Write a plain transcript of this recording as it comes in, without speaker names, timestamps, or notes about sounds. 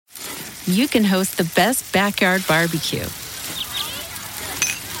you can host the best backyard barbecue.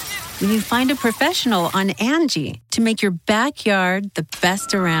 When you find a professional on Angie to make your backyard the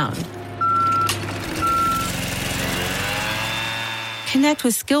best around. Connect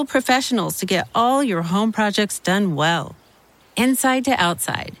with skilled professionals to get all your home projects done well. Inside to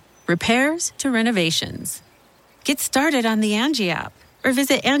outside, repairs to renovations. Get started on the Angie app or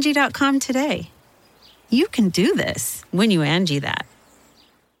visit Angie.com today. You can do this when you Angie that.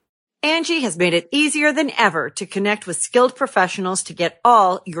 Angie has made it easier than ever to connect with skilled professionals to get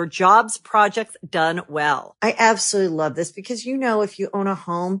all your jobs projects done well. I absolutely love this because, if you own a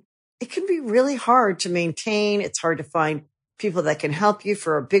home, it can be really hard to maintain. It's hard to find people that can help you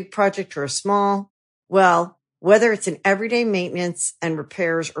for a big project or a small. Well, whether it's in everyday maintenance and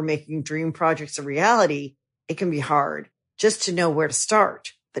repairs or making dream projects a reality, it can be hard just to know where to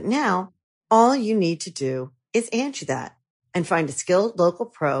start. But now all you need to do is Angie that and find a skilled local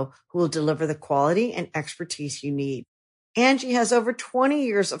pro who will deliver the quality and expertise you need. Angie has over 20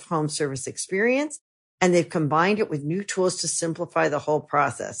 years of home service experience, and they've combined it with new tools to simplify the whole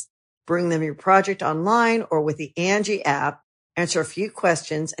process. Bring them your project online or with the Angie app, answer a few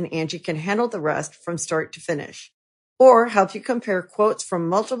questions, and Angie can handle the rest from start to finish. Or help you compare quotes from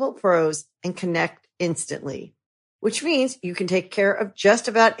multiple pros and connect instantly, which means you can take care of just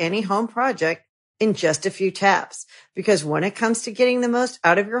about any home project in just a few taps. Because when it comes to getting the most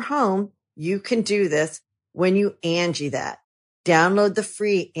out of your home, you can do this when you Angie that. Download the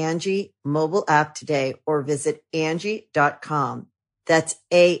free Angie mobile app today or visit Angie.com. That's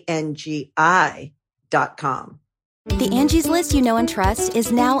ANGI.com. The Angie's List you know and trust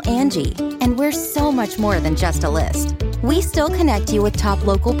is now Angie, and we're so much more than just a list. We still connect you with top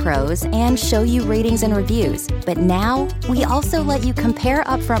local pros and show you ratings and reviews, but now we also let you compare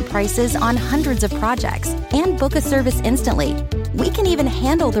upfront prices on hundreds of projects and book a service instantly. We can even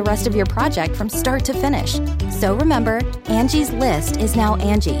handle the rest of your project from start to finish. So remember, Angie's List is now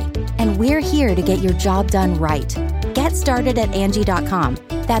Angie, and we're here to get your job done right. Get started at Angie.com.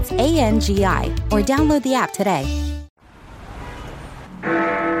 That's ANGI, or download the app today.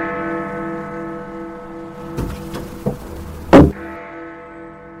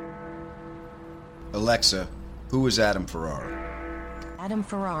 Alexa, who is Adam Ferrara? Adam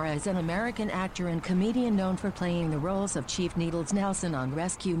Ferrara is an American actor and comedian known for playing the roles of Chief Needles Nelson on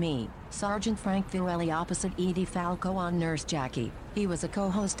Rescue Me, Sergeant Frank Fiorelli opposite Edie Falco on Nurse Jackie. He was a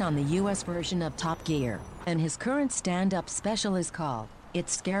co-host on the U.S. version of Top Gear, and his current stand-up special is called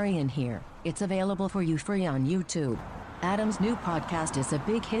It's Scary in Here. It's available for you free on YouTube. Adam's new podcast is a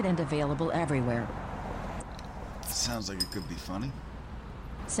big hit and available everywhere. Sounds like it could be funny.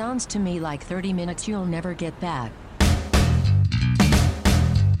 Sounds to me like 30 minutes you'll never get back.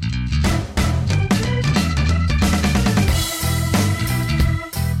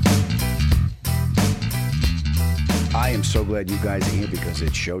 I am so glad you guys are here because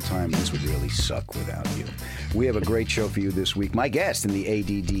it's showtime. This would really suck without you. We have a great show for you this week. My guest in the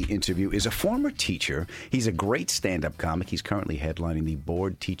ADD interview is a former teacher. He's a great stand-up comic. He's currently headlining the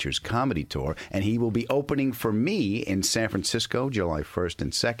Bored Teachers Comedy Tour, and he will be opening for me in San Francisco July 1st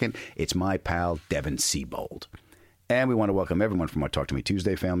and 2nd. It's my pal, Devin Siebold. And we want to welcome everyone from our Talk to Me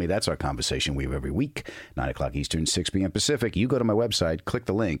Tuesday family. That's our conversation we have every week, 9 o'clock Eastern, 6 p.m. Pacific. You go to my website, click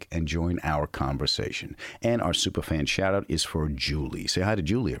the link, and join our conversation. And our superfan shout-out is for Julie. Say hi to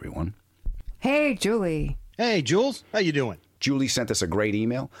Julie, everyone. Hey, Julie. Hey, Jules. How you doing? Julie sent us a great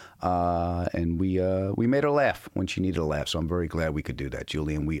email, and we made her laugh when she needed a laugh. So I'm very glad we could do that,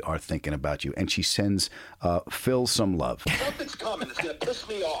 Julie, and we are thinking about you. And she sends Phil some love. Something's coming. It's going to piss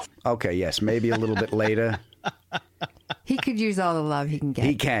me off. Okay, yes, maybe a little bit later. He could use all the love he can get.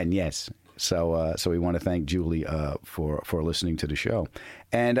 He can, yes. So we want to thank Julie for listening to the show.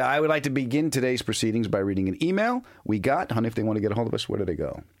 And I would like to begin today's proceedings by reading an email we got. Honey, if they want to get a hold of us, where do they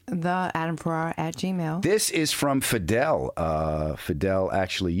go? The AdamFerrara@gmail. This is from Fidel. Fidel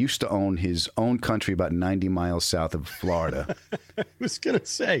actually used to own his own country about 90 miles south of Florida. I was going to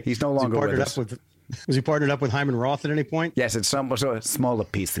say. He's no longer with us. Was he partnered up with Hyman Roth at any point? Yes, it's a smaller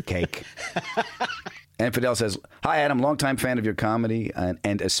piece of cake. And Fidel says, "Hi, Adam, longtime fan of your comedy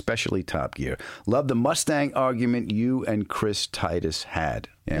and especially Top Gear. Love the Mustang argument you and Chris Titus had."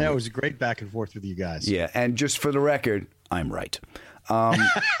 Yeah, it was a great back and forth with you guys. Yeah, and just for the record, I'm right. That's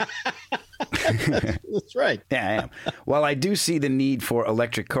right. Yeah, I am. While I do see the need for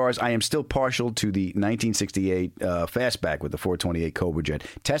electric cars, I am still partial to the 1968 fastback with the 428 Cobra Jet.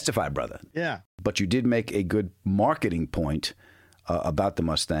 Testify, brother. Yeah. But you did make a good marketing point about the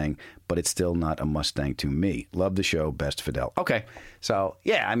Mustang, but it's still not a Mustang to me. Love the show. Best, Fidel. Okay. So,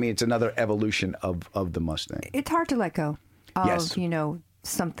 yeah, I mean, it's another evolution of the Mustang. It's hard to let go of, Yes.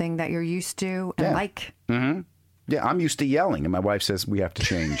 something that you're used to and like. Mm-hmm. Yeah, I'm used to yelling, and my wife says we have to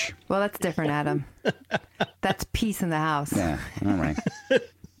change. Well, that's different, Adam. That's peace in the house. Yeah, all right.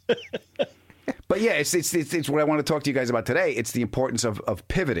 But yeah, it's what I want to talk to you guys about today. It's the importance of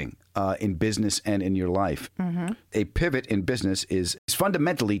pivoting in business and in your life. Mm-hmm. A pivot in business is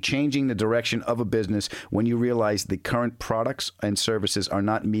fundamentally changing the direction of a business when you realize the current products and services are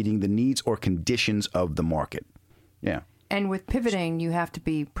not meeting the needs or conditions of the market. Yeah. And with pivoting, you have to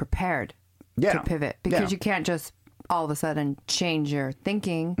be prepared to pivot because you can't just all of a sudden change your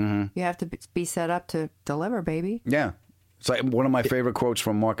thinking. Mm-hmm. You have to be set up to deliver, baby. Yeah. It's like one of my favorite quotes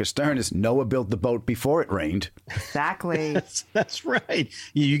from Marcus Stern is Noah built the boat before it rained. Exactly. That's right.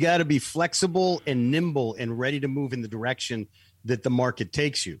 You got to be flexible and nimble and ready to move in the direction that the market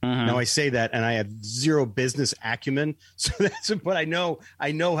takes you. Mm-hmm. Now I say that and I have zero business acumen. So but I know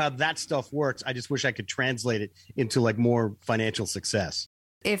how that stuff works. I just wish I could translate it into like more financial success.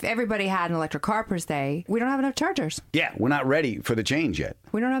 If everybody had an electric car per se, we don't have enough chargers. Yeah, we're not ready for the change yet.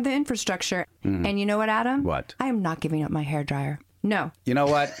 We don't have the infrastructure. Mm-hmm. And you know what, Adam? What? I am not giving up my hairdryer. No. You know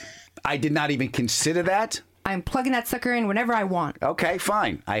what? I did not even consider that. I'm plugging that sucker in whenever I want. Okay,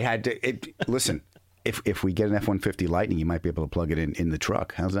 fine. I had to. Listen, if we get an F-150 Lightning, you might be able to plug it in the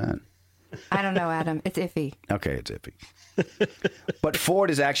truck. How's that? I don't know, Adam. It's iffy. Okay, it's iffy. But Ford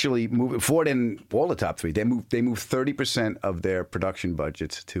is actually moving. Ford and all the top three, they move 30% of their production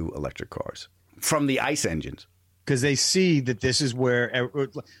budgets to electric cars from the ICE engines because they see that this is where.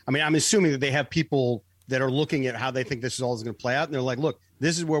 I mean, I'm assuming that they have people that are looking at how they think this is all going to play out, and they're like, "Look,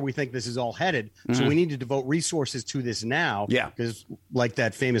 this is where we think this is all headed. Mm-hmm. So we need to devote resources to this now." Yeah, because like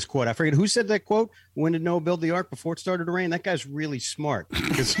that famous quote, I forget who said that quote. When did Noah build the ark? Before it started to rain. That guy's really smart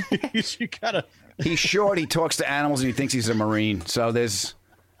because you gotta. He's short. He talks to animals, and he thinks he's a Marine. So it's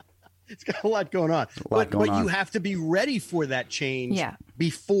got a lot going on. But you have to be ready for that change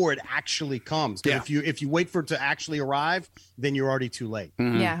before it actually comes. Yeah. If you wait for it to actually arrive, then you're already too late.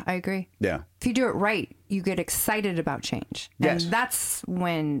 Mm-hmm. Yeah, I agree. Yeah. If you do it right, you get excited about change. Yes. And that's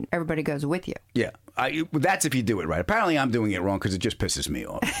when everybody goes with you. Yeah. That's if you do it right. Apparently, I'm doing it wrong because it just pisses me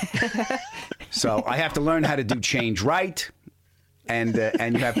off. So I have to learn how to do change right. And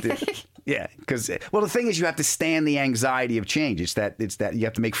you have to... Yeah, because the thing is, you have to stand the anxiety of change. It's that you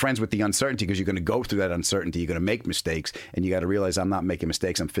have to make friends with the uncertainty because you're going to go through that uncertainty. You're going to make mistakes, and you got to realize I'm not making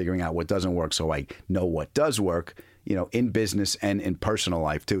mistakes. I'm figuring out what doesn't work, so I know what does work. In business and in personal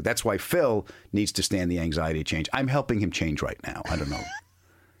life too. That's why Phil needs to stand the anxiety of change. I'm helping him change right now. I don't know.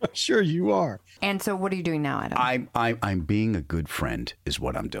 I'm sure you are. And so, what are you doing now, Adam? I'm being a good friend, is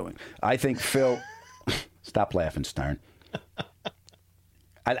what I'm doing. I think Phil. Stop laughing, Stern.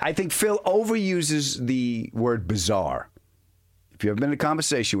 I think Phil overuses the word bizarre. If you've been in a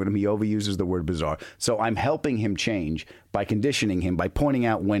conversation with him, he overuses the word bizarre. So I'm helping him change by conditioning him, by pointing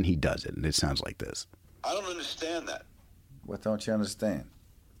out when he does it. And it sounds like this. I don't understand that. What don't you understand?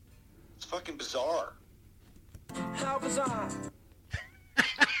 It's fucking bizarre. How bizarre?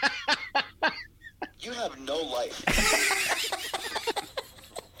 You have no life.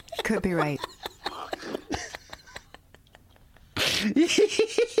 Could be right.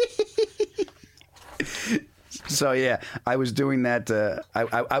 So yeah, I was doing that.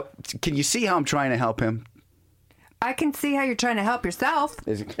 Can you see how I'm trying to help him? I can see how you're trying to help yourself.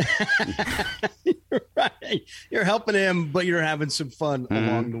 You're right. You're helping him, but you're having some fun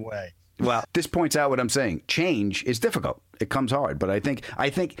along the way. Well, this points out what I'm saying. Change is difficult. It comes hard, but I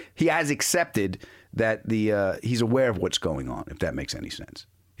think he has accepted that he's aware of what's going on. If that makes any sense.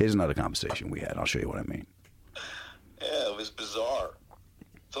 Here's another conversation we had. I'll show you what I mean. Yeah, it was bizarre.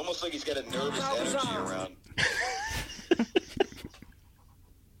 It's almost like he's got a nervous energy around.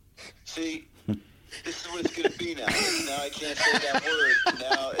 See, this is what it's going to be now. Now I can't say that word.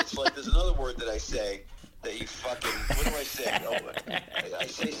 Now it's like there's another word that I say that you fucking... What do I say? Oh, I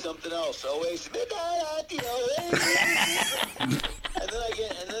say something else. Always... And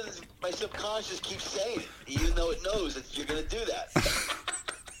then my subconscious keeps saying it, even though it knows that you're going to do that.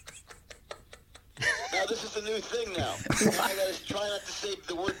 Now, this is the new thing now. I got to try not to say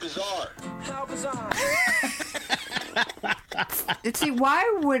the word bizarre. How bizarre? See,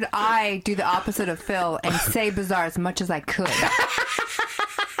 why would I do the opposite of Phil and say bizarre as much as I could?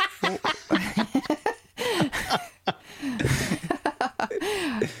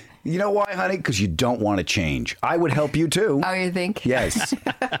 You know why, honey? Because you don't want to change. I would help you too. Oh, you think? Yes.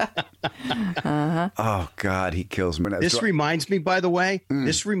 Oh, God, he kills me. This reminds me, by the way,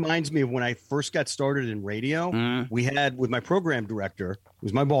 this reminds me of when I first got started in radio. We had, with my program director,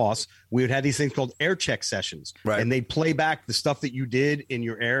 was my boss, we would have these things called air check sessions. Right. And they'd play back the stuff that you did in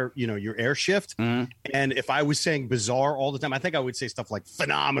your air shift. Mm-hmm. And if I was saying bizarre all the time, I think I would say stuff like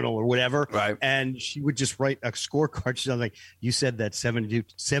phenomenal or whatever. Right. And she would just write a scorecard. She's like, you said that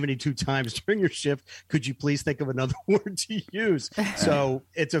 72 times during your shift. Could you please think of another word to use? So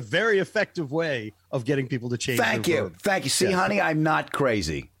it's a very effective way of getting people to change. Thank you. See, honey, I'm not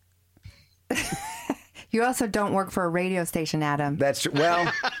crazy. You also don't work for a radio station, Adam. That's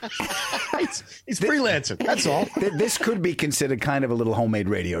well. He's freelancing. That's all. This could be considered kind of a little homemade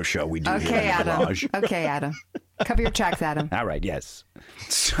radio show we do here in the garage. Okay, Adam. Cover your tracks, Adam. All right. Yes.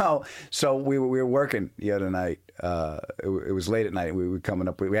 So we were working the other night. It was late at night. We were coming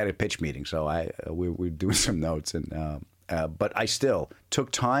up. We had a pitch meeting, so we were doing some notes, and but I still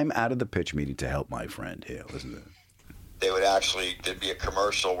took time out of the pitch meeting to help my friend here. Listen to it. There'd be a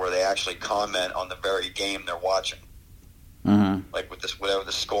commercial where they actually comment on the very game they're watching. Mm-hmm. Like with this, whatever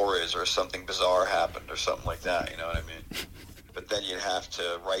the score is, or something bizarre happened, or something like that. You know what I mean? But then you'd have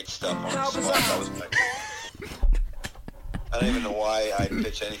to write stuff on the spot. That was I don't even know why I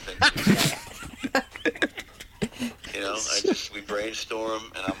pitch anything. You know, we brainstorm,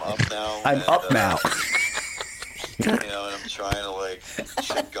 and I'm up now. I'm up now. You know, and I'm trying to like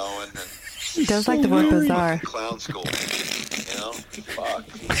get going and. He does like the word bizarre. Clown school. You know? Fuck.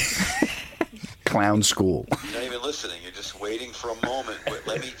 Clown school. You're not even listening. You're just waiting for a moment.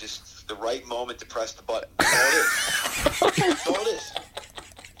 Let me just, the right moment to press the button. That's all it is.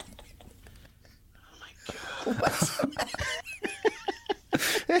 That's all it is.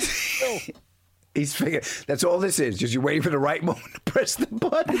 Oh, my God. He's figured. That's all this is. Just you're waiting for the right moment to press the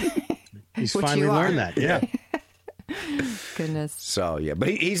button. He's finally learned that. Yeah. Goodness. So yeah, but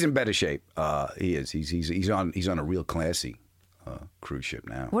he's in better shape. He is. He's on a real classy cruise ship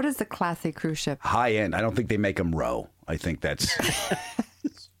now. What is the classy cruise ship? High end. I don't think they make them row. I think that's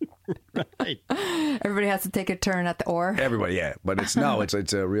right. Everybody has to take a turn at the oar. Everybody, yeah. But it's an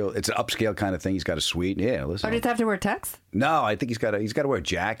upscale kind of thing. He's got a suite. Yeah, listen. Oh, does he have to wear tux? No, I think he's got to wear a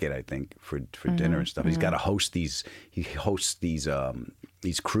jacket. I think for dinner and stuff. He's got to host these. He hosts these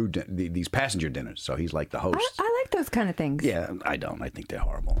passenger dinners. So he's like the host. I like those kind of things. Yeah, I don't. I think they're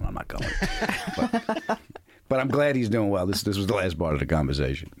horrible, and I'm not going. But I'm glad he's doing well. This was the last part of the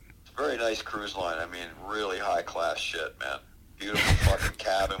conversation. It's a very nice cruise line. I mean, really high class shit, man. Beautiful fucking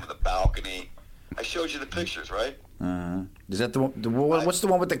cabin with a balcony. I showed you the pictures, right? Is that the one? What's the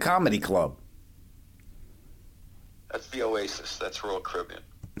one with the comedy club? That's the Oasis. That's Royal Caribbean.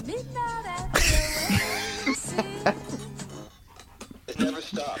 It never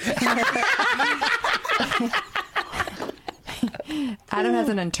stops. Adam has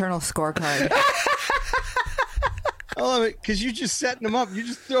an internal scorecard. I love it because you're just setting him up. You're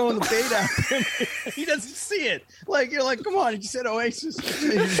just throwing the bait out there. He doesn't see it. Like you're like, come on! You said Oasis.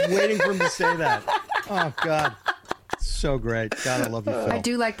 And you're just waiting for him to say that. Oh God, so great. God, I love you, Phil. I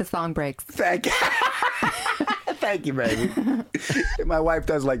do like the song breaks. Thank you. Thank you, baby. My wife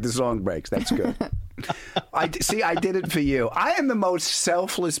does like the song breaks. That's good. I did it for you. I am the most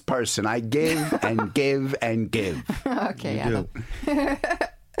selfless person. I give and give and give. Okay, Adam.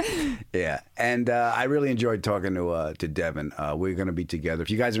 Yeah, and I really enjoyed talking to Devin. We're going to be together.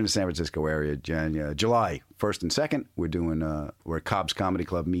 If you guys are in the San Francisco area, July 1st and 2nd, we're at Cobb's Comedy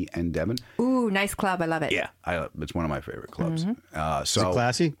Club, me and Devin. Ooh, nice club. I love it. Yeah, it's one of my favorite clubs. Mm-hmm. Is it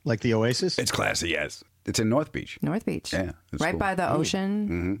classy, like the Oasis? It's classy, yes. It's in North Beach. North Beach. Yeah. Right cool. by the ocean.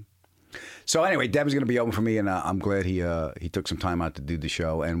 Mm-hmm. So anyway, Devin's going to be open for me, and I'm glad he took some time out to do the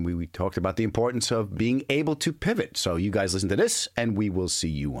show. And we talked about the importance of being able to pivot. So you guys listen to this, and we will see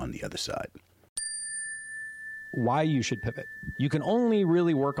you on the other side. Why you should pivot. You can only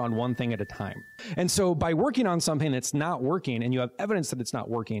really work on one thing at a time. And so by working on something that's not working and you have evidence that it's not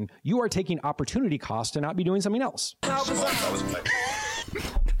working, you are taking opportunity cost to not be doing something else. I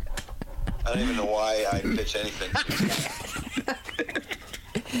don't even know why I pitch anything.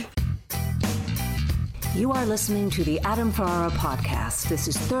 You are listening to the Adam Ferrara podcast. This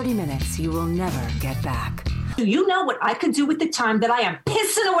is 30 minutes you will never get back. Do you know what I could do with the time that I am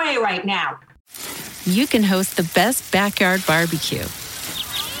pissing away right now? You can host the best backyard barbecue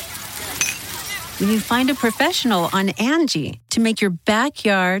when you find a professional on Angie to make your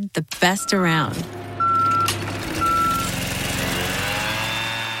backyard the best around.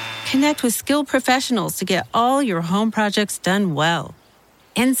 Connect with skilled professionals to get all your home projects done well.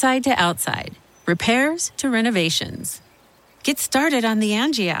 Inside to outside, repairs to renovations. Get started on the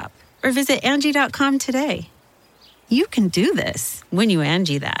Angie app or visit Angie.com today. You can do this when you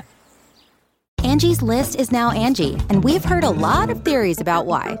Angie that. Angie's List is now Angie, and we've heard a lot of theories about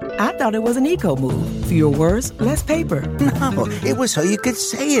why. I thought it was an eco move. Fewer words, less paper. No, it was so you could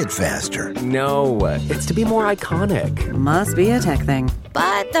say it faster. No, it's to be more iconic. Must be a tech thing.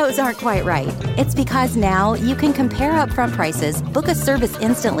 But those aren't quite right. It's because now you can compare upfront prices, book a service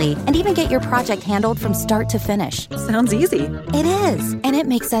instantly, and even get your project handled from start to finish. Sounds easy. It is, and it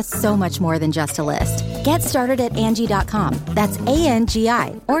makes us so much more than just a list. Get started at Angie.com. That's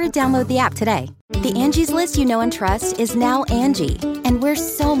ANGI, or download the app today. The Angie's List you know and trust is now Angie, and we're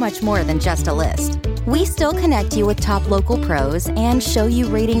so much more than just a list. We still connect you with top local pros and show you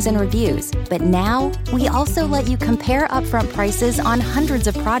ratings and reviews, but now we also let you compare upfront prices on hundreds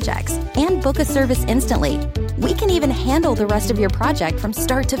of projects and book a service instantly. We can even handle the rest of your project from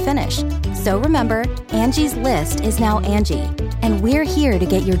start to finish. So remember, Angie's List is now Angie, and we're here to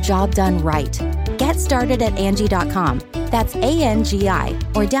get your job done right. Get started at Angie.com. That's ANGI,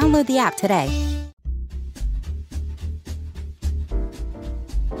 or download the app today.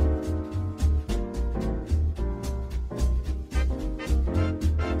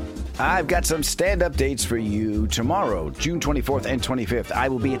 I've got some stand-up dates for you tomorrow, June 24th and 25th. I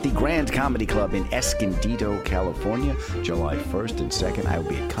will be at the Grand Comedy Club in Escondido, California. July 1st and 2nd, I will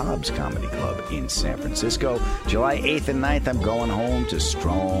be at Cobb's Comedy Club in San Francisco. July 8th and 9th, I'm going home to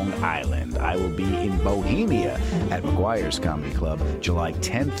Strong Island. I will be in Bohemia at McGuire's Comedy Club. July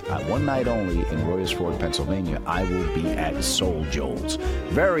 10th, one night only in Royersford, Pennsylvania, I will be at Soul Joel's.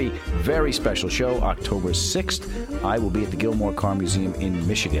 Very, very special show. October 6th, I will be at the Gilmore Car Museum in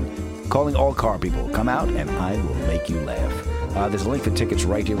Michigan. Calling all car people. Come out and I will make you laugh. There's a link for tickets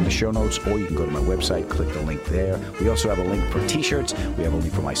right here in the show notes, or you can go to my website, click the link there. We also have a link for t-shirts. We have a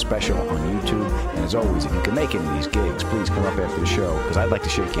link for my special on YouTube. And as always, if you can make any of these gigs, please come up after the show, because I'd like to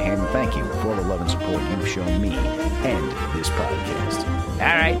shake your hand and thank you for all the love and support you've shown me and this podcast. All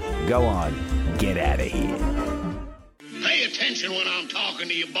right, go on. Get out of here. Pay attention when I'm talking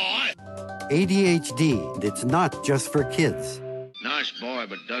to you, boy. ADHD, it's not just for kids. Nice boy,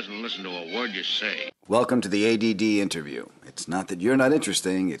 but doesn't listen to a word you say. Welcome to the ADD interview. It's not that you're not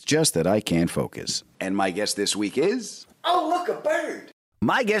interesting, it's just that I can't focus. And my guest this week is... Oh, look, a bird!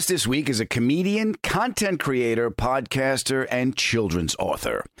 My guest this week is a comedian, content creator, podcaster, and children's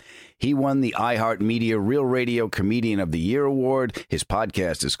author. He won the iHeartMedia Real Radio Comedian of the Year award. His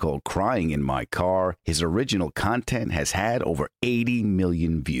podcast is called Crying in My Car. His original content has had over 80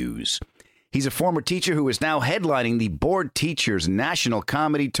 million views. He's a former teacher who is now headlining the Bored Teachers National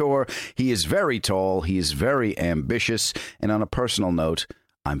Comedy Tour. He is very tall. He is very ambitious. And on a personal note,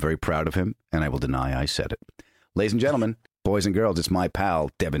 I'm very proud of him, and I will deny I said it. Ladies and gentlemen, boys and girls, it's my pal,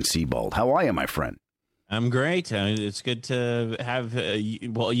 Devin Siebold. How are you, my friend? I'm great. It's good to have,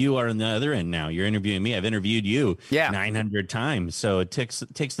 you are on the other end now. You're interviewing me. I've interviewed you 900 times. So it takes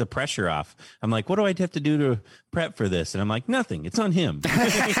the pressure off. I'm like, what do I have to do to prep for this? And I'm like, nothing. It's on him.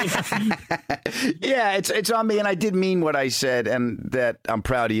 Yeah, it's on me. And I did mean what I said, and that I'm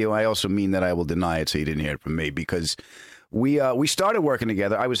proud of you. I also mean that I will deny it so you didn't hear it from me, because we started working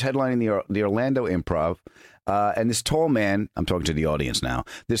together. I was headlining the Orlando Improv. And this tall man, I'm talking to the audience now.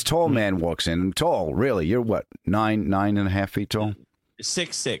 This tall man walks in. Tall, really? You're what? 9.5 feet tall?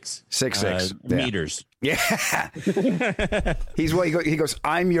 6'6". 6'6". Meters. Yeah. He goes,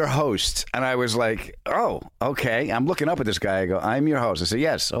 I'm your host. And I was like, oh, okay. I'm looking up at this guy. I go, I'm your host. I said,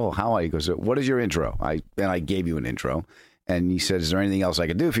 yes. Oh, how are you? He goes, what is your intro? I gave you an intro. And he said, is there anything else I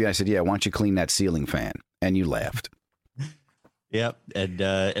could do for you? I said, yeah, why don't you clean that ceiling fan? And you laughed. Yep, and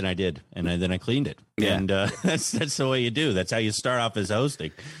I did, and then I cleaned it, and that's the way you do. That's how you start off as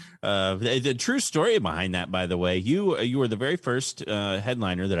hosting. The true story behind that, by the way, you were the very first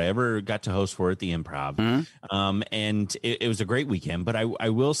headliner that I ever got to host for at the Improv, and it was a great weekend. But I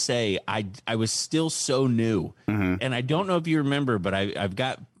will say I was still so new, and I don't know if you remember, but I've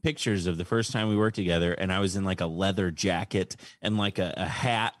got pictures of the first time we worked together, and I was in like a leather jacket and like a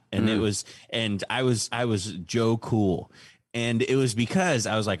hat, and I was Joe Cool. And it was because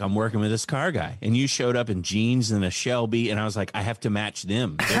I was like, I'm working with this car guy. And you showed up in jeans and a Shelby. And I was like, I have to match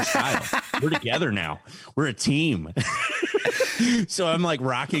them, their style. We're together now. We're a team. So I'm like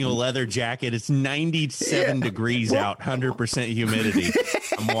rocking a leather jacket. It's 97 degrees out, 100% humidity.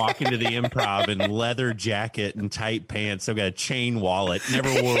 I'm walking to the Improv in leather jacket and tight pants. I've got a chain wallet.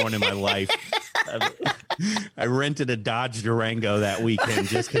 Never wore one in my life. I rented a Dodge Durango that weekend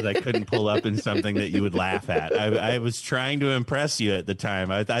just because I couldn't pull up in something that you would laugh at. I was trying to impress you at the time.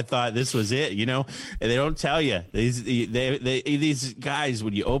 I thought this was it, you know. And they don't tell you these guys,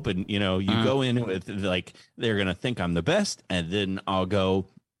 when you open, you know, you go in with like they're gonna think I'm the best, and then I'll go,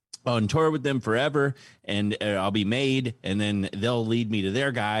 on tour with them forever, and I'll be made, and then they'll lead me to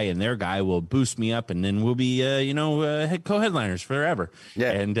their guy, and their guy will boost me up, and then we'll be co-headliners forever.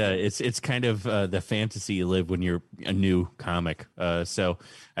 Yeah, and it's kind of the fantasy you live when you're a new comic. So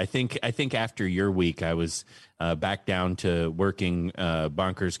I think after your week, I was back down to working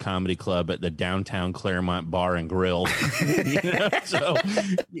Bonkers Comedy Club at the downtown Claremont Bar and Grill. So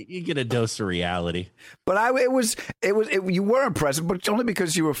you get a dose of reality. But you were impressive, but only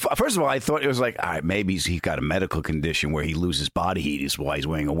because you were. First of all, I thought it was like, all right, maybe he's got a medical condition where he loses body heat. Is why he's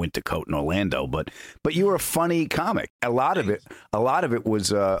wearing a winter coat in Orlando. But you were a funny comic. A lot of it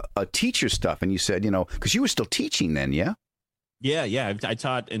was a teacher stuff, and you said, because you were still teaching then, yeah. Yeah. I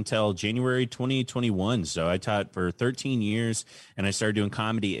taught until January 2021. So I taught for 13 years, and I started doing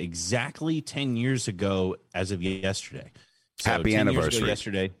comedy exactly 10 years ago as of yesterday. So Happy anniversary.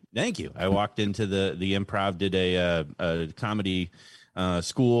 Yesterday. Thank you. I walked into the Improv, did a comedy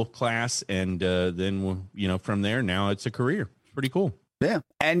school class, and then, from there, now it's a career. Pretty cool. Yeah,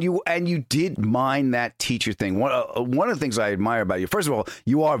 and you did mind that teacher thing. One of the things I admire about you, first of all,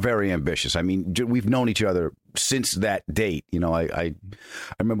 you are very ambitious. I mean, we've known each other since that date. I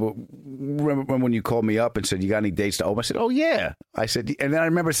remember when you called me up and said, you got any dates to open? I said, oh yeah. I said, and then I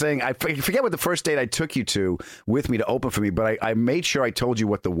remember saying, I forget what the first date I took you to with me to open for me, but I made sure I told you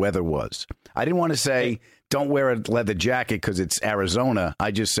what the weather was. I didn't want to say, don't wear a leather jacket because it's Arizona. I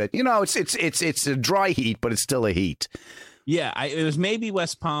just said, it's a dry heat, but it's still a heat. Yeah, it was maybe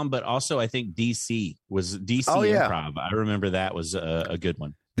West Palm, but also I think DC was DC Improv. I remember that was a good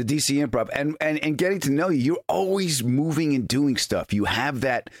one. The DC Improv, and getting to know you, you're always moving and doing stuff. You have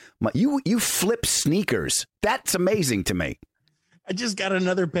that. You flip sneakers. That's amazing to me. I just got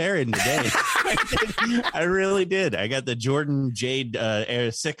another pair in today. I really did. I got the Jordan Jade Air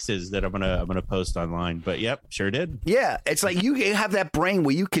 6s that I'm gonna post online. But yep, sure did. Yeah, it's like you have that brain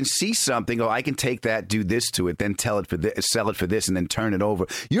where you can see something. Oh, I can take that, do this to it, then sell it for this, and then turn it over.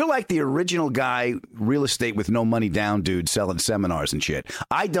 You're like the original guy, real estate with no money down, dude, selling seminars and shit.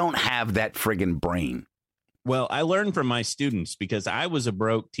 I don't have that friggin' brain. Well, I learned from my students because I was a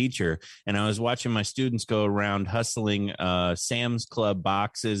broke teacher, and I was watching my students go around hustling Sam's Club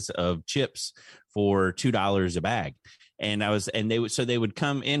boxes of chips for $2 a bag. And they would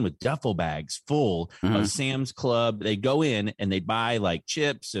come in with duffel bags full of Sam's Club. They'd go in and they'd buy like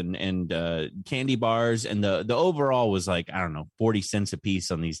chips and candy bars. And the overall was like, I don't know, 40 cents a piece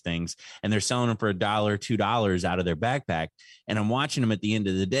on these things. And they're selling them for $1, $2 out of their backpack. And I'm watching them at the end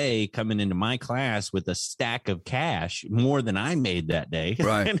of the day coming into my class with a stack of cash, more than I made that day.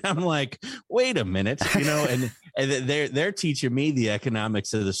 Right. And I'm like, wait a minute, and they're teaching me the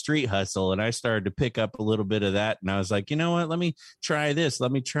economics of the street hustle. And I started to pick up a little bit of that. And I was like, you know what? Let me try this.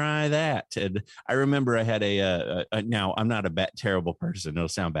 Let me try that. And I remember I had now I'm not a terrible person. It'll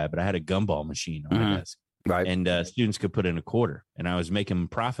sound bad, but I had a gumball machine on my desk. Right. And students could put in a quarter, and I was making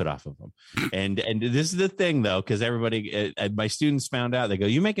profit off of them. And this is the thing, though, because everybody, my students found out. They go,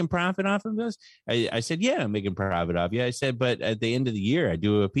 "You making profit off of this?" I said, "Yeah, I'm making profit off you." I said, "But at the end of the year, I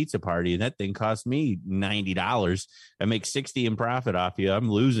do a pizza party, and that thing cost me $90. I make $60 in profit off you. I'm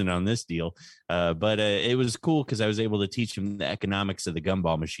losing on this deal." But it was cool because I was able to teach them the economics of the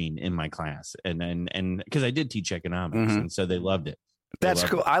gumball machine in my class, and because I did teach economics, and so they loved it. That's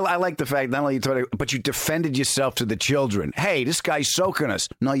cool. I like the fact not only you taught it, but you defended yourself to the children. Hey, this guy's soaking us.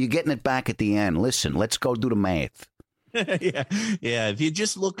 No, you're getting it back at the end. Listen, let's go do the math. Yeah. If you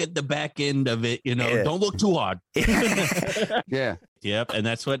just look at the back end of it, don't look too hard. Yeah. Yep. And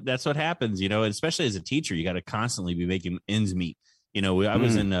that's what happens, especially as a teacher, you got to constantly be making ends meet.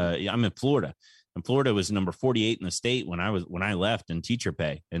 I'm in Florida. And Florida was number 48 in the state when I left in teacher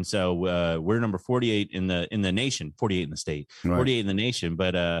pay. And so we're number 48 in the nation, 48 in the state, right. 48 in the nation.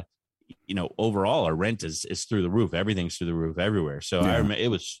 But, overall our rent is through the roof. Everything's through the roof everywhere. So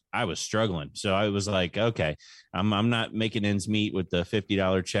yeah. I was struggling. So I was like, okay, I'm not making ends meet with the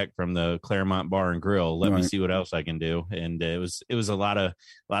 $50 check from the Claremont Bar and Grill. Let me see what else I can do. And it was a lot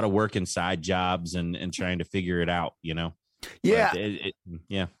of work and side jobs and trying to figure it out, Yeah.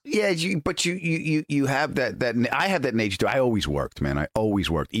 Yeah. But you have that I have that nature too. I always worked, man. I always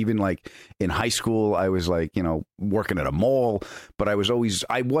worked. Even like in high school, I was like, working at a mall, but I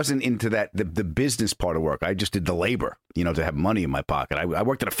wasn't into the business part of work. I just did the labor, to have money in my pocket. I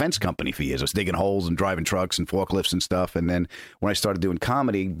worked at a fence company for years. I was digging holes and driving trucks and forklifts and stuff. And then when I started doing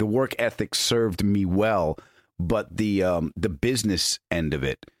comedy, the work ethic served me well, but the business end of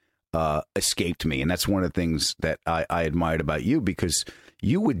it escaped me. And that's one of the things that I admired about you, because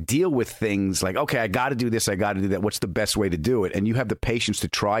you would deal with things like, okay, I got to do this, I got to do that. What's the best way to do it? And you have the patience to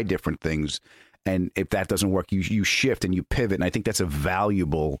try different things And if that doesn't work, you shift and you pivot. And I think that's a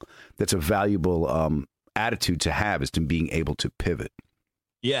valuable attitude to have, is to being able to pivot.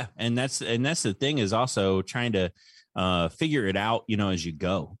 Yeah, and that's the thing, is also trying to figure it out, as you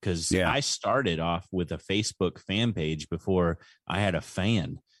go. Because I started off with a Facebook fan page before I had a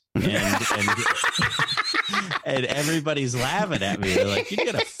fan. And everybody's laughing at me. They're like, "You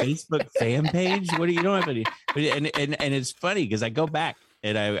got a Facebook fan page? What do you don't have any?" And it's funny because I go back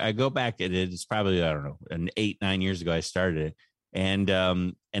and it's probably, I don't know, 8-9 years ago I started it, and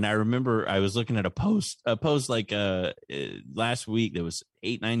I remember I was looking at a post like last week that was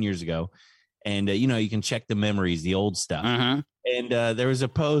 8-9 years ago, and you can check the memories, the old stuff, and there was a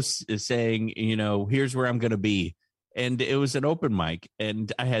post saying, here's where I'm going to be. And it was an open mic, and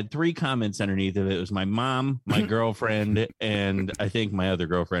I had 3 comments underneath of it. It was my mom, my girlfriend, and I think my other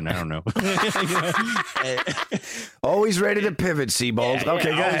girgirlfriend. I don't know. Always ready to pivot, Siebold. Yeah,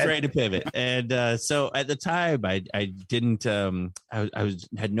 okay, go always ahead. ready to pivot. And so at the time, I didn't.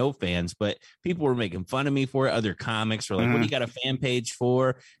 Had no fans, but people were making fun of me for it. Other comics were like, "What do you got a fan page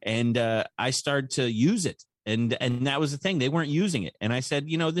for?" And I started to use it. And that was the thing. They weren't using it. And I said,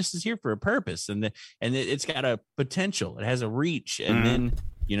 this is here for a purpose. And it's got a potential. It has a reach. And then,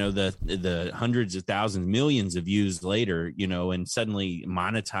 the hundreds of thousands, millions of views later, and suddenly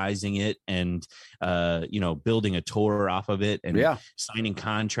monetizing it and, building a tour off of it and signing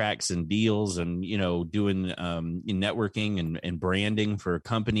contracts and deals and, doing networking and branding for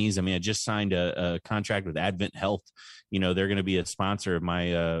companies. I mean, I just signed a contract with Advent Health. They're going to be a sponsor of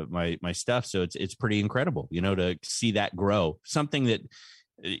my my stuff. So it's pretty incredible, to see that grow. Something that,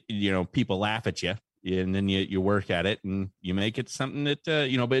 people laugh at you, and then you work at it and you make it something that,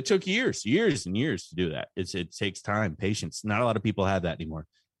 but it took years and years to do that. It takes time, patience. Not a lot of people have that anymore.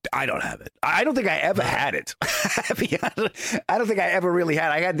 I don't have it. I don't think I ever had it. I don't think I ever really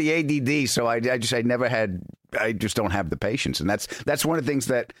had. I had the ADD, so I just don't have the patience, and that's one of the things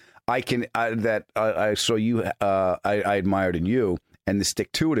that I saw you. I admired in you, and the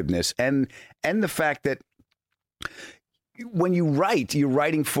stick-to-itiveness, and the fact that when you write, you're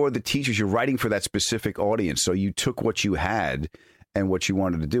writing for the teachers, you're writing for that specific audience. So you took what you had and what you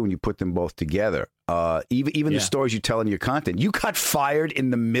wanted to do, and you put them both together. Even the stories you tell in your content. You got fired in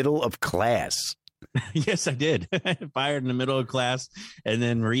the middle of class. Yes, I did. Fired in the middle of class and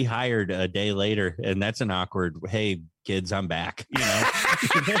then rehired a day later. And that's an awkward, hey, kids, I'm back.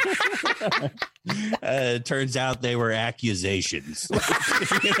 It turns out they were accusations.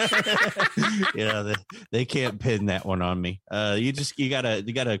 They can't pin that one on me. You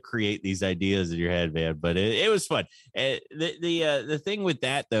gotta create these ideas in your head, man. But it was fun. The thing with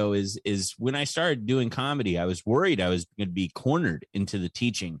that though is when I started doing comedy, I was worried I was going to be cornered into the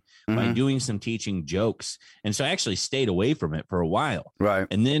teaching by doing some teaching jokes, and so I actually stayed away from it for a while. Right.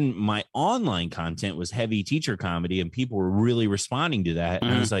 And then my online content was heavy teacher comedy, and people were really responding to that.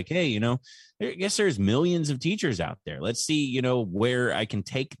 And I was like, hey, I guess there's millions of teachers out there. Let's see, where I can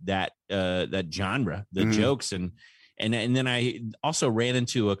take that genre, the jokes, and then I also ran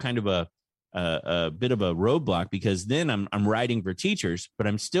into a kind of a bit of a roadblock, because then I'm writing for teachers, but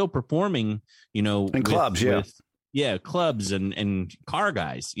I'm still performing, in clubs, clubs and car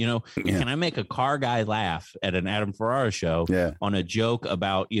guys. Can I make a car guy laugh at an Adam Ferrara show on a joke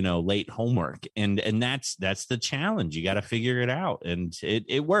about late homework? And that's the challenge. You got to figure it out, and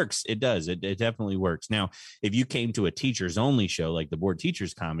it works. It does. It definitely works. Now, if you came to a teachers only show like the Board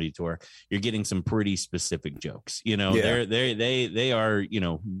Teachers Comedy Tour, you're getting some pretty specific jokes. They are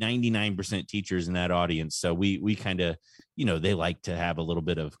 99% teachers in that audience. So we kind of they like to have a little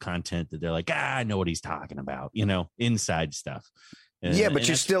bit of content that they're like, I know what he's talking about, inside stuff. But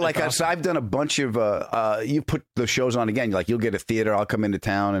you're still like, so I've done a bunch of, you put the shows on again, you'll get a theater, I'll come into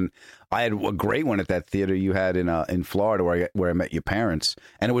town. And I had a great one at that theater you had in Florida where I met your parents,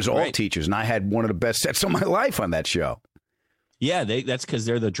 and it was all teachers. And I had one of the best sets of my life on that show. Yeah, that's because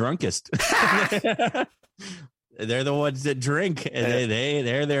they're the drunkest. They're the ones that drink, and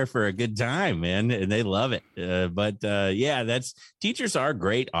they're there for a good time, man, and they love it. That's teachers are a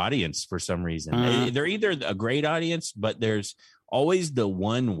great audience for some reason. They're either a great audience, but there's always the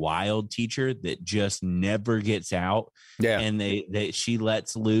one wild teacher that just never gets out. Yeah, and she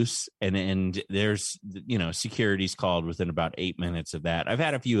lets loose, and there's security's called within about 8 minutes of that. I've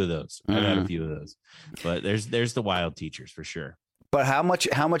had a few of those. But there's the wild teachers for sure. But how much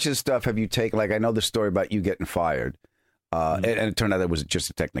of this stuff have you taken? Like, I know the story about you getting fired, and it turned out that was just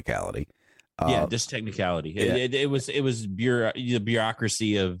a technicality. Just technicality. Yeah. It was the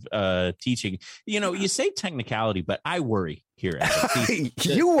bureaucracy of teaching. You say technicality, but I worry here.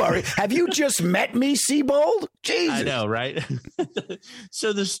 You worry? Have you just met me, Siebold? Jesus, I know, right?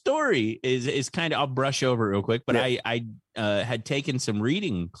 So the story is kind of, I'll brush over it real quick, but I had taken some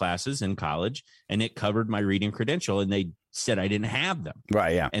reading classes in college, and it covered my reading credential, and they said I didn't have them.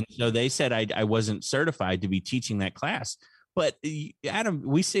 Right? Yeah. And so they said I wasn't certified to be teaching that class. But Adam,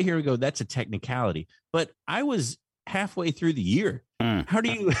 we sit here and go, that's a technicality. But I was halfway through the year. How do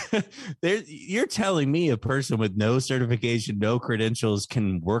you? You're telling me a person with no certification, no credentials,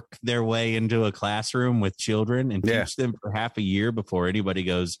 can work their way into a classroom with children and teach them for half a year before anybody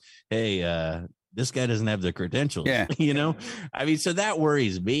goes, hey, this guy doesn't have the credentials. Yeah. I mean, so that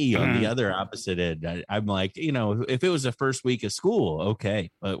worries me on the other opposite end. I'm like, if it was the first week of school,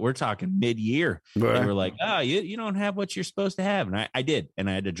 okay, but we're talking mid-year. Right. And we're like, oh, you don't have what you're supposed to have. And I did. And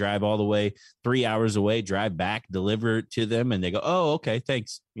I had to drive all the way 3 hours away, drive back, deliver it to them. And they go, oh, okay,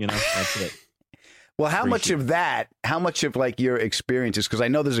 thanks. That's it. Well, how much of like your experiences, because I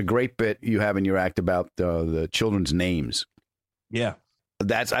know there's a great bit you have in your act about the children's names. Yeah.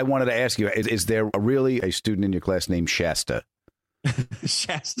 I wanted to ask you, is there really a student in your class named Shasta?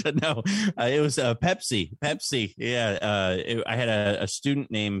 Shasta? No, it was Pepsi. Yeah. I had a student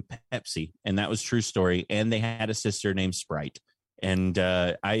named Pepsi, and that was true story. And they had a sister named Sprite. And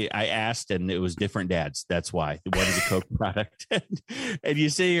I asked, and it was different dads. That's why. One is a Coke product. And you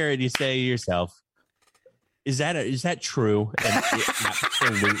sit here and you say to yourself, is that true? And it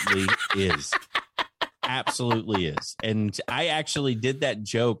absolutely is. Absolutely is. And I actually did that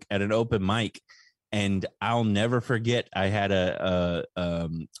joke at an open mic, and I'll never forget. I had a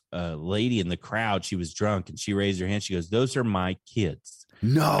lady in the crowd. She was drunk, and she raised her hand. She goes, "Those are my kids."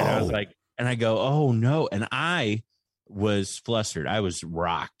 No. And I was like, and I go, "Oh no!" And I was flustered. I was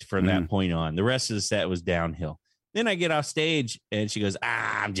rocked from that point on. The rest of the set was downhill. Then I get off stage, and she goes,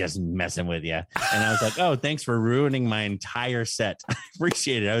 I'm just messing with you. And I was like, oh, thanks for ruining my entire set. I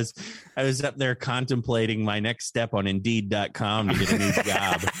appreciate it. I was up there contemplating my next step on Indeed.com to get a new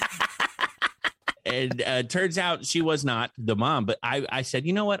job. And turns out she was not the mom, but I said,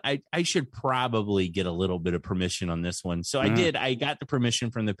 you know what? I should probably get a little bit of permission on this one. So I did. I got the permission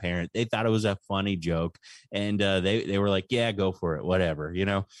from the parent. They thought it was a funny joke, and they were like, yeah, go for it, whatever,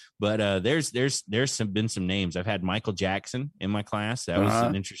 But there's been some names. I've had Michael Jackson in my class. That was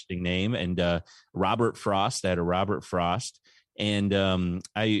an interesting name, and Robert Frost. I had a Robert Frost, and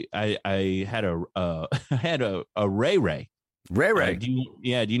I had a Ray Ray. Ray Ray. Do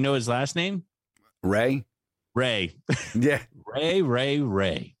you know his last name? Ray. Yeah. Ray.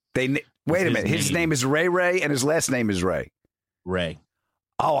 Wait a minute. His name is Ray, and his last name is Ray. Ray.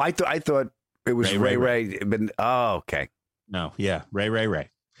 Oh, I thought it was Ray. But okay. No, yeah, Ray.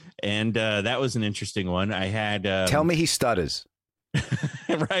 And that was an interesting one. I had. Tell me he stutters.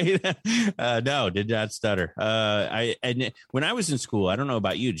 Right? No, did not stutter. And when I was in school, I don't know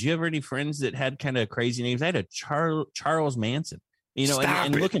about you. Did you have any friends that had kind of crazy names? I had a Charles Manson.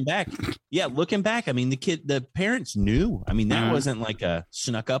 And looking back, I mean, the parents knew. I mean, that wasn't like a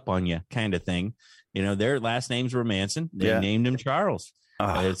snuck up on you kind of thing. Their last names were Manson. They named him Charles.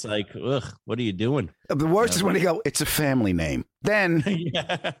 It's like, ugh, what are you doing? The worst is when you go, it's a family name. Then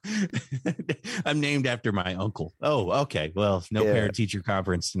I'm named after my uncle. Oh, okay. Well, no parent teacher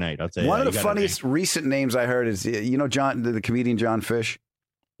conference tonight. I'll tell you. One of the funniest recent names I heard is, John, the comedian John Fish.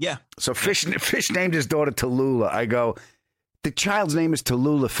 Yeah. So Fish named his daughter Tallulah. I go, the child's name is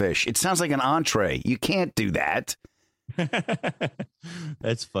Tallulah Fish. It sounds like an entree. You can't do that.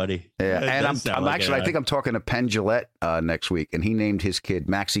 That's funny. Yeah, and I'm actually, I think I'm talking to Penn Jillette next week, and he named his kid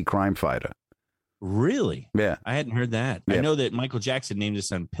Maxie Crime Fighter. Really? Yeah. I hadn't heard that. Yeah. I know that Michael Jackson named his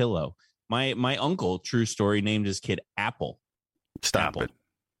son Pillow. My uncle, true story, named his kid Apple. Stop Apple. it.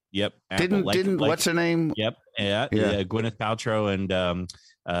 Yep. Apple. Didn't what's her name? Yep. Yeah. Gwyneth Paltrow and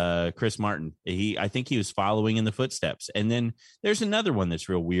Chris Martin. I think he was following in the footsteps. And then there's another one that's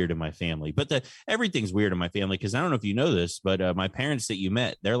real weird in my family. But everything's weird in my family because I don't know if you know this, but my parents that you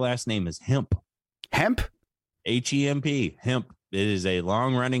met, their last name is Hemp. Hemp? H-E-M-P. Hemp. It is a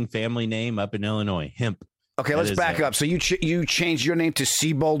long-running family name up in Illinois. Hemp. Okay, let's back up. So you changed your name to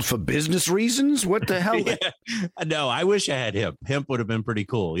Siebold for business reasons? What the hell? Yeah. No, I wish I had Hemp. Hemp would have been pretty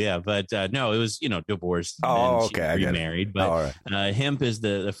cool. Yeah, but no, it was divorced. Oh, okay, I remarried. But Hemp is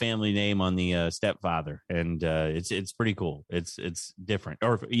the family name on the stepfather, and it's pretty cool. It's different.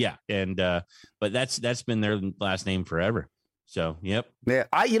 But that's been their last name forever. So yep. Yeah,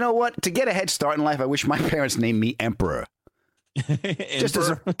 you know what? To get a head start in life, I wish my parents named me Emperor. Just as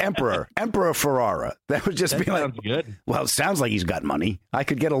an Emperor Ferrara. That would just be like, good. Well, it sounds like he's got money. I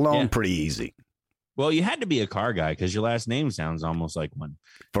could get a loan pretty easy. Well, you had to be a car guy because your last name sounds almost like one.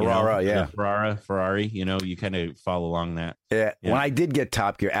 Ferrara, Ferrari. You kind of follow along that. Yeah. When I did get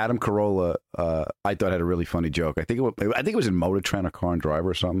Top Gear, Adam Carolla, I thought had a really funny joke. I think it was in Motor Trend or Car and Driver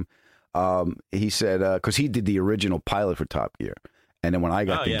or something. He said because he did the original pilot for Top Gear, and then when I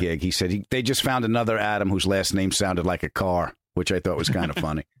got the gig, he said they just found another Adam whose last name sounded like a car, which I thought was kind of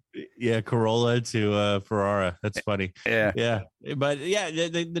funny. Yeah, Corolla to Ferrara. That's funny. Yeah. But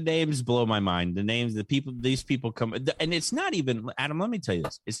the names blow my mind. The names, these people come, and it's not even, Adam, let me tell you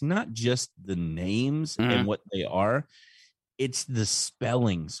this. It's not just the names and what they are. It's the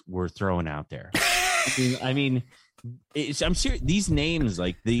spellings we're throwing out there. I mean, I'm serious. These names,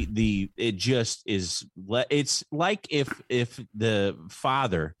 like it just is. It's like if the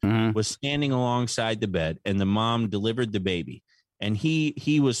father was standing alongside the bed and the mom delivered the baby, and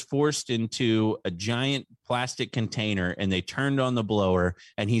he was forced into a giant plastic container, and they turned on the blower,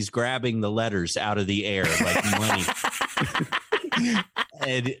 and he's grabbing the letters out of the air like money.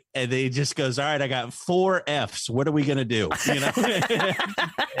 and they just goes, all right, I got 4 Fs. What are we gonna do?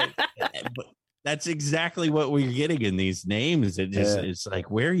 But that's exactly what we're getting in these names. It's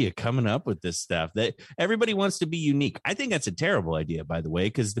like, where are you coming up with this stuff? That everybody wants to be unique. I think that's a terrible idea, by the way,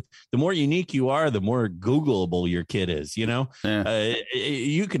 because the more unique you are, the more Googleable your kid is. You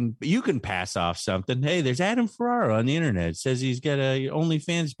can pass off something. Hey, there's Adam Ferrara on the internet. It says he's got a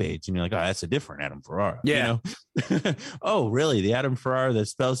OnlyFans page, and you're like, oh, that's a different Adam Ferrara. Yeah. Oh, really? The Adam Ferrara that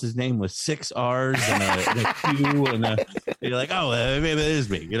spells his name with 6 R's and a Q, and you're like, oh, maybe it is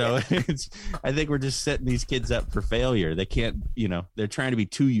me. I think we're just setting these kids up for failure. They can't, they're trying to be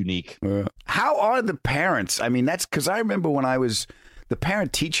too unique. How are the parents? I mean, that's because I remember when I was the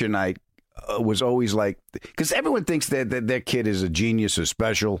parent teacher night was always like, because everyone thinks that their kid is a genius or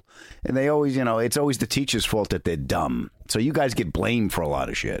special, and they always, it's always the teacher's fault that they're dumb. So you guys get blamed for a lot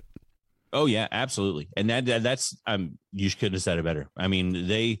of shit. Oh yeah, absolutely. And that's you couldn't have said it better. I mean,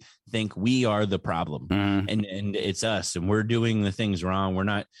 they think we are the problem, and it's us, and we're doing the things wrong. We're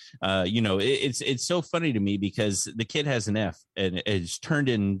not, it's so funny to me because the kid has an F and it's turned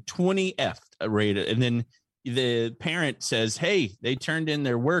in 20 F rated, and then the parent says, hey, they turned in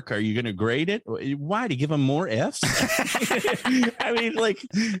their work. Are you going to grade it? Why? To give them more Fs? I mean, like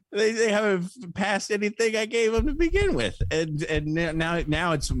they haven't passed anything I gave them to begin with. And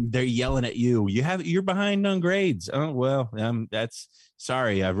now it's, they're yelling at you. You're behind on grades. Oh, well, that's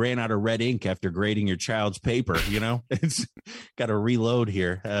sorry. I ran out of red ink after grading your child's paper. It's got to reload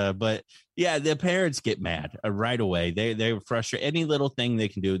here. But yeah, the parents get mad right away. They're frustrated. Any little thing they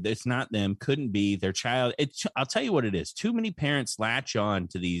can do, it's not them, couldn't be their child. I'll tell you what it is. Too many parents latch on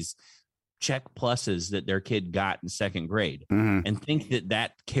to these check pluses that their kid got in 2nd grade and think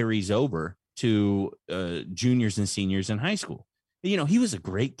that carries over to juniors and seniors in high school. He was a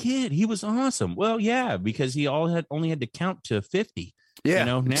great kid. He was awesome. Well, yeah, because he only had to count to 50. Yeah,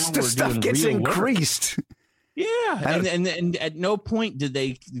 now the stuff gets increased. Work. Yeah, and at no point did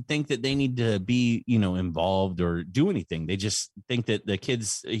they think that they need to be, involved or do anything. They just think that the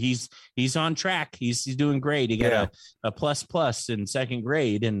kid's he's on track. He's doing great. He got a plus in 2nd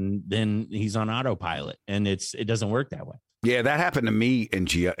grade, and then he's on autopilot, and it doesn't work that way. Yeah, that happened to me in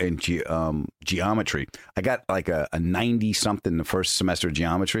geometry. I got like a 90 something the first semester of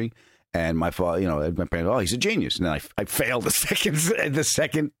geometry. And my father, my parents, oh, he's a genius. And then I failed the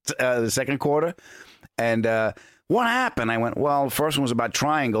second quarter. And what happened? I went, well, the first one was about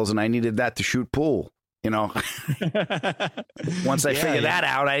triangles, and I needed that to shoot pool. Once I figured that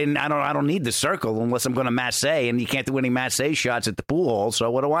out, I don't need the circle unless I'm going to masse, and you can't do any masse shots at the pool hole.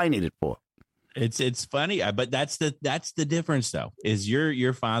 So what do I need it for? It's funny, but that's the difference, though, is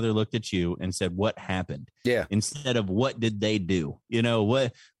your father looked at you and said, what happened? Yeah. Instead of what did they do?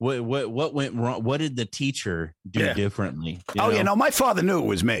 What went wrong? What did the teacher do differently? My father knew it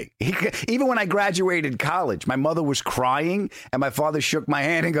was me. Even when I graduated college, my mother was crying and my father shook my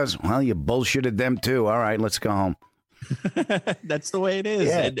hand and goes, well, you bullshitted them too. All right, let's go home. That's the way it is.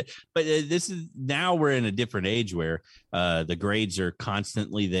 Yeah. But now we're in a different age where the grades are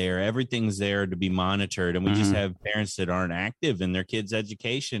constantly there. Everything's there to be monitored. And we just have parents that aren't active in their kids'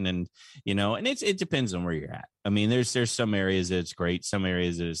 education. And, and it depends on where you're at. I mean, there's some areas that it's great, some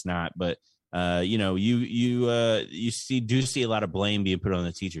areas that it's not. But, you see a lot of blame being put on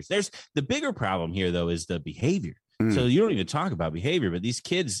the teachers. There's the bigger problem here, though, is the behavior. So you don't even talk about behavior, but these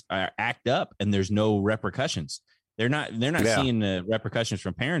kids act up and there's no repercussions. They're not seeing the repercussions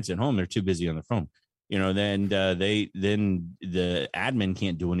from parents at home. They're too busy on their phone. then the admin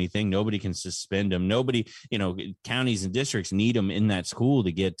can't do anything. Nobody can suspend them. Nobody, counties and districts need them in that school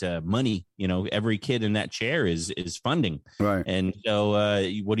to get money. Every kid in that chair is funding. Right. And so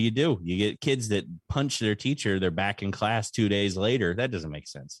what do? You get kids that punch their teacher. They're back in class 2 days later. That doesn't make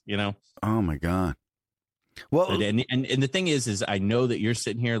sense. Oh my God. Well, and the thing is I know that you're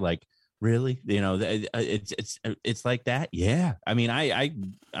sitting here like, really, it's like that. Yeah. I mean,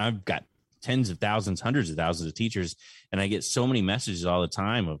 I've got tens of thousands, hundreds of thousands of teachers, and I get so many messages all the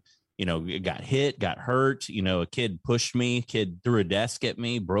time of, got hit, got hurt, a kid pushed me, kid threw a desk at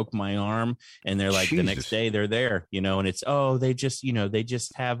me, broke my arm, and they're like, the next day they're there, and it's, they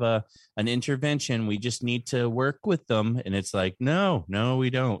just have an intervention, we just need to work with them, and it's like, no,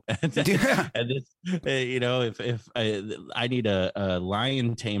 we don't. And it's, if I need a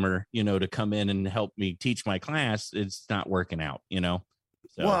lion tamer, to come in and help me teach my class, it's not working out,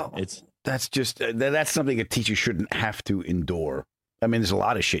 So well, that's something a teacher shouldn't have to endure. I mean, there's a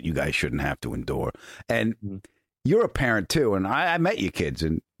lot of shit you guys shouldn't have to endure. And you're a parent too, and I met your kids,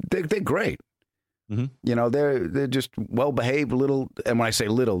 and they're great. Mm-hmm. They're just well behaved, little. And when I say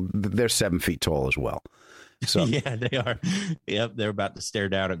little, they're 7 feet tall as well. So yeah, they are. Yep, they're about to stare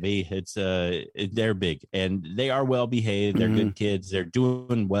down at me. It's they're big, and they are well behaved. They're good kids. They're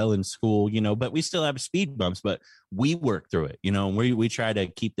doing well in school, but we still have speed bumps, but we work through it. We try to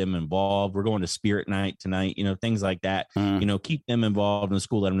keep them involved. We're going to spirit night tonight, things like that. Keep them involved in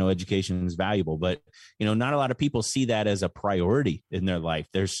school. Let them know education is valuable. But not a lot of people see that as a priority in their life.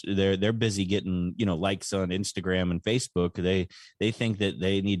 They're busy getting likes on Instagram and Facebook. They think that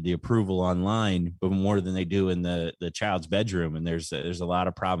they need the approval online, but more than they do in the child's bedroom. And there's a lot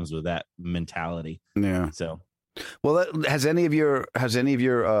of problems with that mentality. Yeah. So. Well, has any of your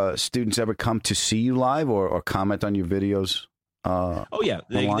students ever come to see you live or comment on your videos? Oh yeah,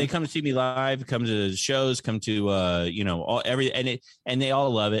 they come to see me live, come to shows, come to and they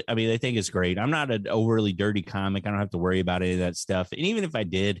all love it. I mean, they think it's great. I'm not an overly dirty comic. I don't have to worry about any of that stuff. And even if I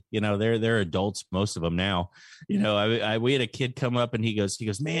did, they're adults, most of them now. We had a kid come up and he goes,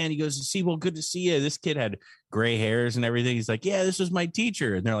 Siebold, good to see you. This kid had gray hairs and everything. He's like, yeah, this was my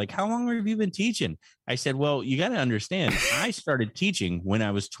teacher. And they're like, how long have you been teaching? I said, well, you got to understand, I started teaching when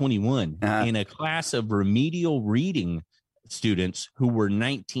I was 21 in a class of remedial reading students who were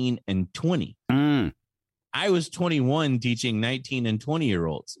 19 and 20. I was 21 teaching 19 and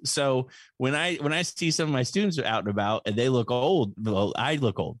 20-year-olds. So when I see some of my students out and about and they look old, well, I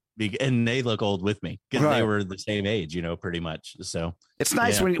look old and they look old with me because they were the same age, pretty much. So it's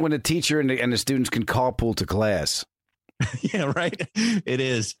nice when a teacher and the students can carpool to class. Yeah, right. It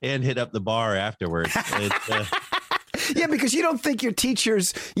is. And hit up the bar afterwards. Yeah, because you don't think your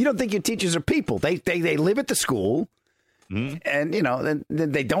teachers are people. They live at the school. And, then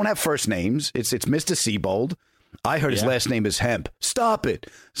they don't have first names. It's Mr. Siebold. I heard his last name is Hemp. Stop it.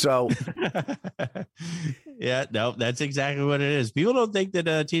 So. Yeah, no, that's exactly what it is. People don't think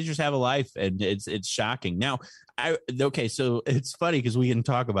that teachers have a life, and it's shocking. Now, so it's funny because we can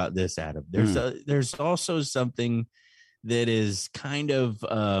talk about this, Adam. There's also something that is kind of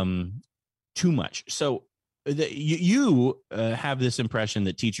too much. So you have this impression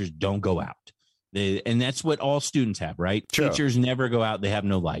that teachers don't go out. And that's what all students have, right? Sure. Teachers never go out. They have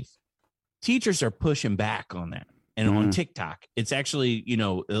no life. Teachers are pushing back on that. And on TikTok, it's actually,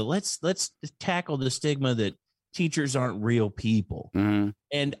 let's tackle the stigma that teachers aren't real people.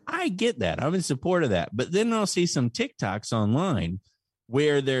 And I get that. I'm in support of that. But then I'll see some TikToks online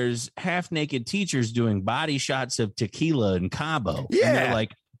where there's half naked teachers doing body shots of tequila and Cabo. Yeah. And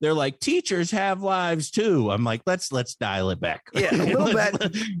they're like, teachers have lives too. I'm like, let's dial it back. Yeah, a little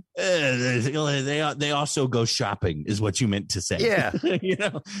bit. They also go shopping, is what you meant to say. Yeah,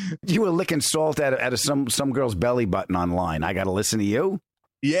 you were licking salt out of some girl's belly button online. I got to listen to you.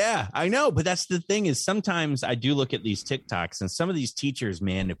 Yeah, I know. But that's the thing is sometimes I do look at these TikToks and some of these teachers,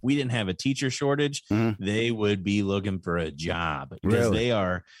 man, if we didn't have a teacher shortage, they would be looking for a job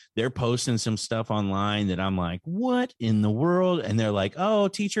because they're posting some stuff online that I'm like, what in the world? And they're like, oh,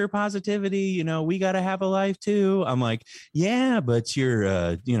 teacher positivity, we got to have a life too. I'm like, yeah, but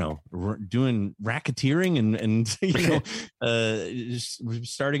you're, doing racketeering and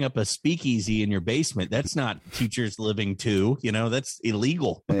starting up a speakeasy in your basement. That's not teachers living too, that's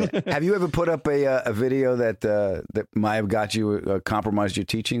illegal. Have you ever put up a video that might have got you compromised your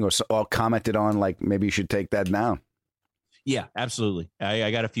teaching or commented on like maybe you should take that down? Yeah, absolutely.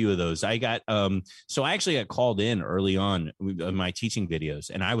 I got a few of those. I got so I actually got called in early on my teaching videos,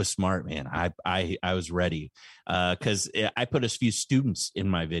 and I was smart, man. I was ready because I put a few students in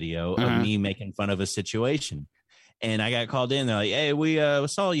my video of me making fun of a situation. And I got called in. They're like, "Hey, we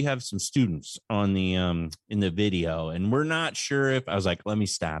saw you have some students on the in the video, and we're not sure if." I was like, "Let me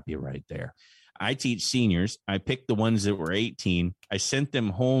stop you right there. I teach seniors. I picked the ones that were 18. I sent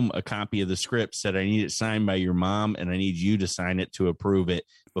them home a copy of the script, said I need it signed by your mom, and I need you to sign it to approve it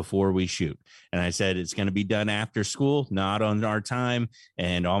before we shoot. And I said, it's going to be done after school, not on our time,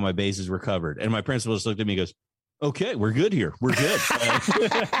 and all my bases were covered." And my principal just looked at me and goes, "Okay, we're good here. We're good."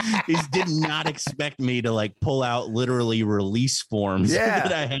 He did not expect me to like pull out literally release forms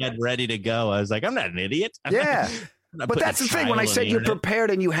that I had ready to go. I was like, I'm not an idiot. Yeah. But that's the thing. When I said you're prepared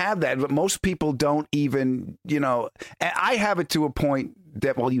and you have that, but most people don't even, I have it to a point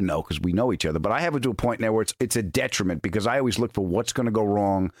that, well, because we know each other, but I have it to a point now where it's a detriment because I always look for what's going to go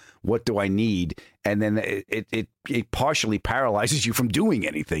wrong. What do I need? And then it partially paralyzes you from doing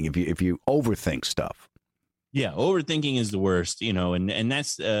anything if you overthink stuff. Yeah, overthinking is the worst, and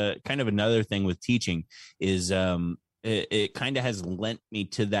that's kind of another thing with teaching is it kind of has lent me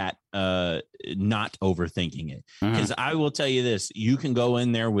to that not overthinking it. Because I will tell you this, you can go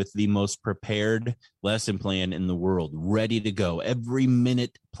in there with the most prepared lesson plan in the world, ready to go, every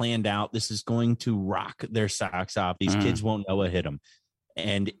minute planned out. This is going to rock their socks off. These kids won't know what hit them.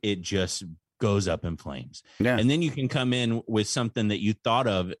 And it just goes up in flames. Yeah. And then you can come in with something that you thought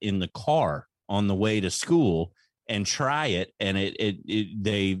of in the car on the way to school and try it, and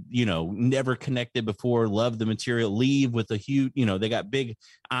they never connected before, love the material, leave with a huge, they got big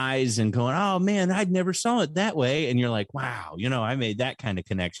eyes and going, "Oh man, I never saw it that way," and you're like, "Wow, I made that kind of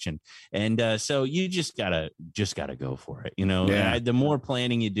connection." And so you just gotta go for it, Yeah. The more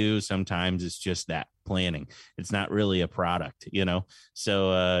planning you do, sometimes it's just that planning. It's not really a product,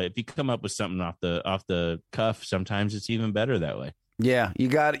 So if you come up with something off the cuff, sometimes it's even better that way. Yeah, you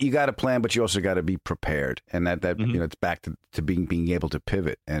got to plan, but you also got to be prepared, and that it's back to being able to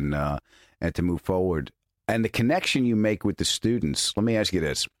pivot and to move forward, and the connection you make with the students. Let me ask you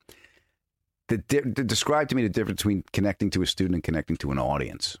this: describe to me the difference between connecting to a student and connecting to an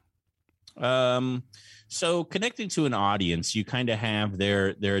audience. So connecting to an audience, you kind of have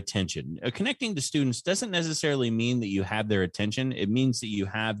their attention. Connecting to students doesn't necessarily mean that you have their attention. It means that you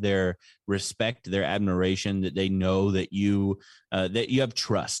have their respect, their admiration, that they know that you have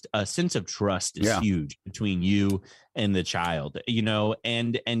trust. A sense of trust is huge between you and the child,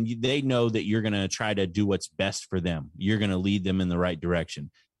 and they know that you're going to try to do what's best for them. You're going to lead them in the right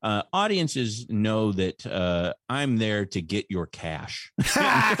direction. Audiences know that I'm there to get your cash.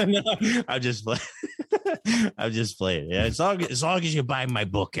 I'm just playing. Yeah, as long as you buy my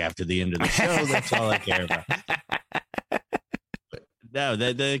book after the end of the show, that's all I care about. No,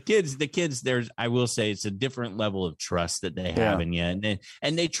 the kids. I will say it's a different level of trust that they have in you, and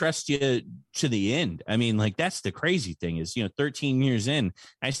they trust you to the end. I mean, like that's the crazy thing is, 13 years in,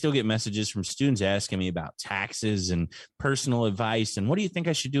 I still get messages from students asking me about taxes and personal advice and what do you think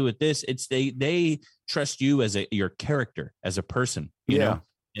I should do with this? It's they trust you as your character, as a person. You know?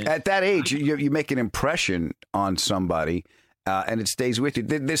 At that age, you make an impression on somebody, and it stays with you.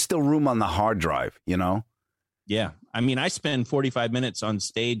 There's still room on the hard drive, Yeah. I mean, I spend 45 minutes on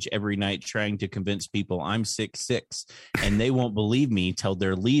stage every night trying to convince people I'm 6'6", and they won't believe me till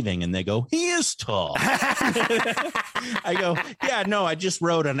they're leaving, and they go, "He is tall." I go, "Yeah, no, I just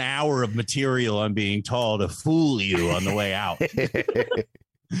wrote an hour of material on being tall to fool you on the way out." It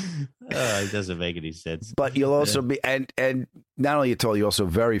doesn't make any sense. But you'll also be, and not only you're tall, you're also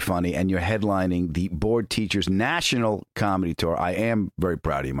very funny, and you're headlining the Bored Teachers National Comedy Tour. I am very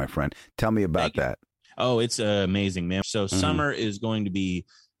proud of you, my friend. Tell me about that. Oh, it's amazing, man. So summer is going to be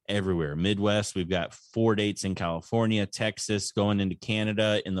everywhere. Midwest, we've got 4 dates in California, Texas, going into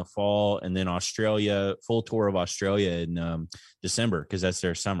Canada in the fall, and then Australia, full tour of Australia in December because that's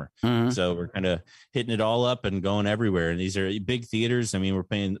their summer. So we're kind of hitting it all up and going everywhere. And these are big theaters. I mean, we're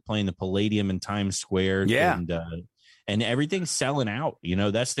playing the Palladium in Times Square. Yeah. And everything's selling out.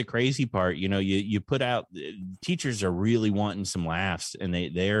 That's the crazy part. You put out, teachers are really wanting some laughs, and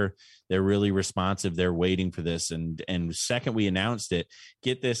they're really responsive. They're waiting for this. And second we announced it,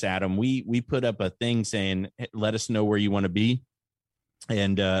 get this, Adam, we put up a thing saying, let us know where you want to be.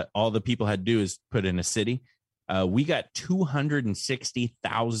 And all the people had to do is put in a city. We got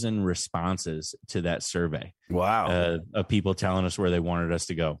 260,000 responses to that survey. Wow. Of people telling us where they wanted us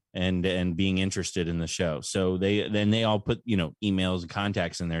to go and being interested in the show. So they all put, emails and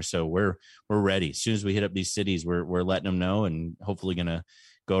contacts in there. So we're ready. As soon as we hit up these cities, we're letting them know, and hopefully going to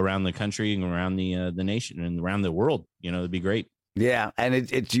go around the country and around the nation and around the world. It'd be great. Yeah,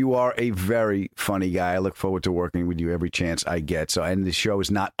 and you are a very funny guy. I look forward to working with you every chance I get. So, and the show is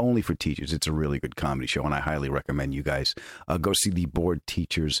not only for teachers; it's a really good comedy show, and I highly recommend you guys go see the Bored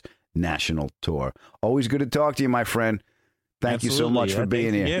Teachers national tour. Always good to talk to you, my friend. Thank you so much for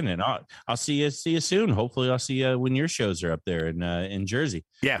being here. Again, and I'll see you soon. Hopefully, I'll see you when your shows are up there in Jersey.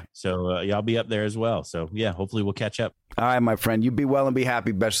 Yeah. So y'all be up there as well. So yeah, hopefully we'll catch up. All right, my friend. You be well and be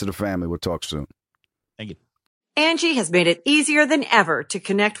happy. Best to the family. We'll talk soon. Thank you. Angie has made it easier than ever to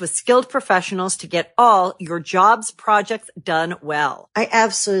connect with skilled professionals to get all your jobs projects done well. I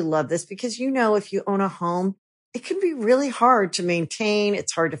absolutely love this because, if you own a home, it can be really hard to maintain.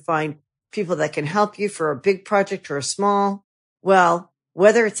 It's hard to find people that can help you for a big project or a small. Well,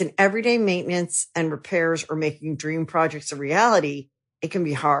 whether it's in everyday maintenance and repairs or making dream projects a reality, it can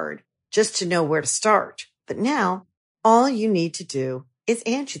be hard just to know where to start. But now all you need to do is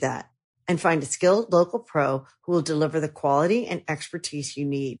Angie that and find a skilled local pro who will deliver the quality and expertise you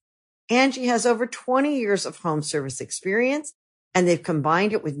need. Angie has over 20 years of home service experience, and they've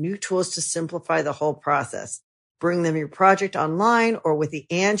combined it with new tools to simplify the whole process. Bring them your project online or with the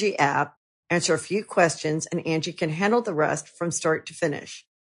Angie app. Answer a few questions, and Angie can handle the rest from start to finish.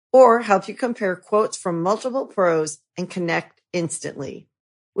 Or help you compare quotes from multiple pros and connect instantly.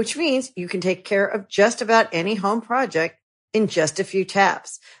 Which means you can take care of just about any home project in just a few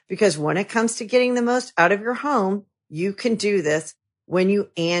taps. Because when it comes to getting the most out of your home, you can do this when you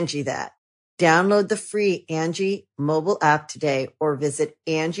Angie that. Download the free Angie mobile app today or visit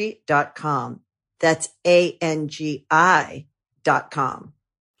Angie.com. That's ANGI.com.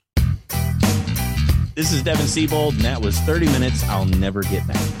 This is Devin Siebold, and that was 30 minutes I'll never get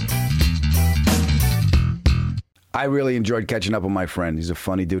back. I really enjoyed catching up with my friend. He's a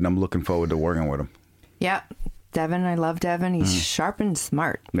funny dude, and I'm looking forward to working with him. Yeah. Devin, I love Devin. He's sharp and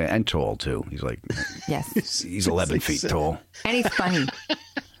smart. Yeah, and tall, too. He's like, yes, he's 11 feet tall. And he's funny.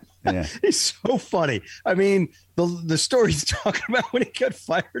 Yeah, he's so funny. I mean, the story he's talking about when he got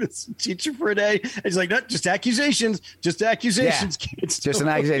fired as a teacher for a day. He's like, no, just accusations. Yeah. Just an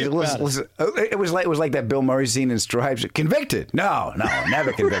accusation. Listen, it was like that Bill Murray scene in Stripes. Convicted? No,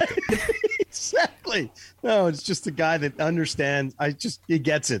 never convicted. Exactly. No, it's just a guy that understands. He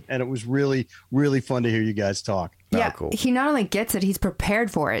gets it, and it was really, really fun to hear you guys talk. Yeah, cool. He not only gets it, he's prepared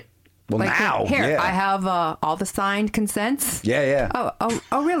for it. Well, like, now, here, yeah. I have all the signed consents. Yeah.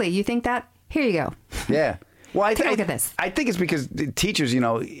 Oh, really? You think that? Here you go. Yeah. Well, Take a look at this. I think it's because the teachers,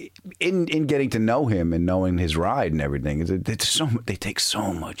 in getting to know him and knowing his ride and everything, they take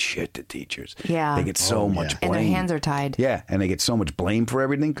so much shit to teachers. Yeah. They get so much blame. And their hands are tied. Yeah, and they get so much blame for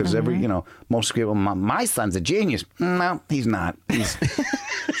everything because most people, my son's a genius. No, he's not. He's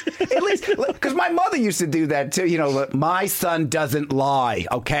at least because my mother used to do that too. My son doesn't lie,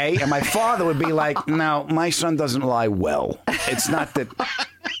 okay? And my father would be like, no, my son doesn't lie well. It's not that.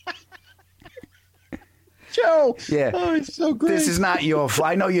 Joe. Yeah. Oh, it's so great. This is not your fault.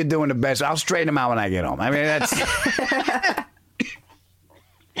 I know you're doing the best. I'll straighten him out when I get home. I mean, that's.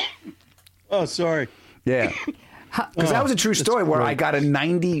 Oh, sorry. Yeah. Because that was a true story where I got a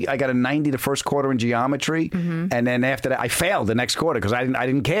 90. I got a 90 the first quarter in geometry, and then after that, I failed the next quarter because I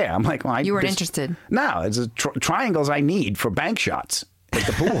didn't care. I'm like, well, you weren't interested. No, it's triangles I need for bank shots at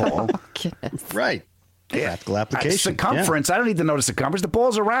the pool hall. Right. Yeah. Practical application. Circumference. Yeah. I don't need to know the circumference. The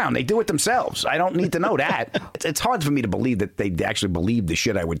ball's around. They do it themselves. I don't need to know that. It's hard for me to believe that they actually believed the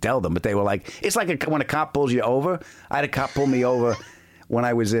shit I would tell them. But they were like, it's like when a cop pulls you over. I had a cop pull me over when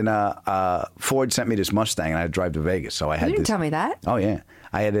I was in Ford sent me this Mustang and I had to drive to Vegas. So I had. You didn't tell me that. Oh yeah,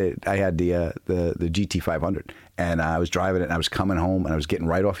 I had the GT 500 and I was driving it and I was coming home and I was getting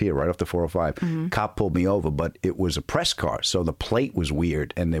right off the 405. Cop pulled me over, but it was a press car, so the plate was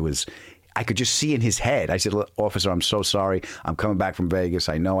weird and there was. I could just see in his head. I said, officer, I'm so sorry. I'm coming back from Vegas.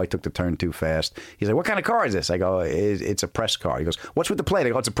 I know I took the turn too fast. He's like, what kind of car is this? I go, it's a press car. He goes, what's with the plate?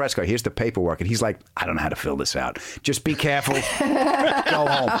 I go, it's a press car. Here's the paperwork. And he's like, I don't know how to fill this out. Just be careful. Go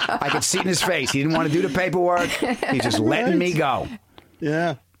home. I could see it in his face. He didn't want to do the papaperwork. He's just letting me go.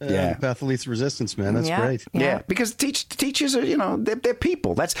 Yeah. Yeah, path of least resistance, man. That's great. Yeah, because teachers are, they're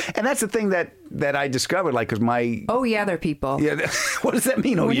people. That's the thing that I discovered. Like, because they're people. Yeah, what does that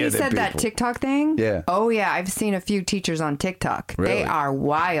mean? When you said that TikTok thing, yeah. Oh yeah, I've seen a few teachers on TikTok. Really? They are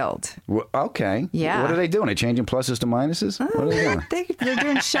wild. Well, okay. Yeah. What are they doing? Are they changing pluses to minuses? What are they doing? They're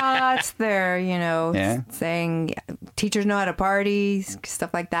doing shots. They're saying teachers know how to party,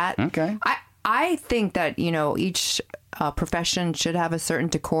 stuff like that. Okay. I think that each profession should have a certain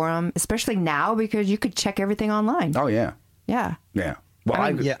decorum, especially now because you could check everything online. Oh yeah. Yeah. Yeah.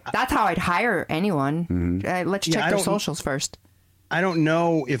 Well, that's how I'd hire anyone. Let's check their socials first. I don't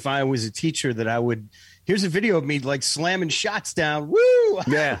know if I was a teacher that I would. Here's a video of me like slamming shots down. Woo!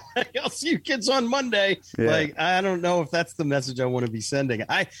 Yeah. I'll see you kids on Monday. Yeah. Like, I don't know if that's the message I want to be sending.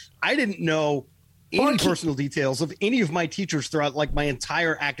 I didn't know any personal details of any of my teachers throughout like my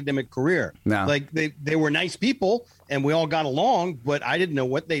entire academic career. No. Like they were nice people and we all got along, but I didn't know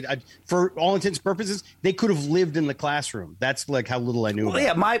what for all intents and purposes, they could have lived in the classroom. That's like how little I knew. Well,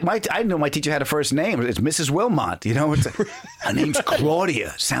 yeah, I didn't know my teacher had a first name. It's Mrs. Wilmot. You know, her name's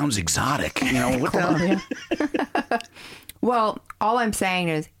Claudia. Sounds exotic. You know, what the hell? Well, all I'm saying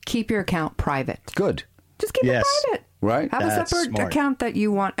is keep your account private. Good. Just keep it private. Right. Have a separate account that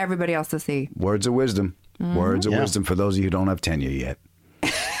you want everybody else to see. Words of wisdom. Mm-hmm. Words of wisdom for those of you who don't have tenure yet.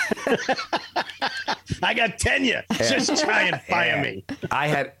 I got tenure. Just try and fire me. I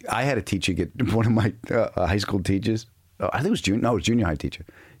had a teacher get one of my high school teachers. I think it was junior high teacher.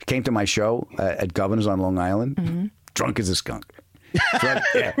 He came to my show at Governor's on Long Island, drunk as a skunk.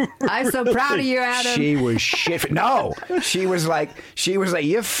 I'm so proud of you, Adam. She was shit. No, she was like,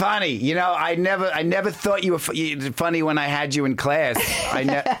 you're funny. You know, I never thought you were funny when I had you in class.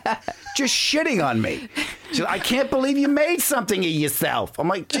 Just shitting on me. She's like, I can't believe you made something of yourself. I'm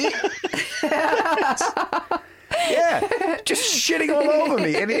like, gee. Yeah, just shitting all over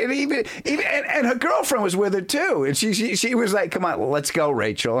me, and her girlfriend was with her too, and she was like, "Come on, let's go,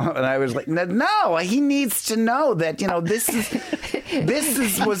 Rachel." And I was like, "No, he needs to know that this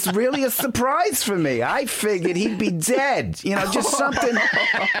was really a surprise for me. I figured he'd be dead, just something."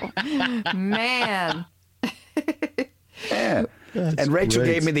 Man. Yeah, and Rachel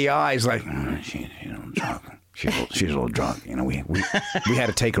gave me the eyes, like she's a little drunk. We had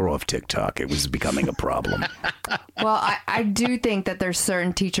to take her off TikTok. It was becoming a problem. Well, I do think that there's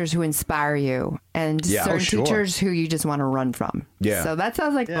certain teachers who inspire you and certain teachers who you just want to run from. Yeah. So that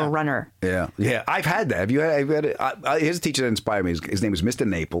sounds like a runner. Yeah. Yeah. I've had that. Have you had it? Here's a teacher that inspired me. His name was Mr.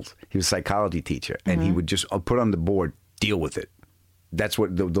 Naples. He was a psychology teacher. And he would just put on the board, deal with it. That's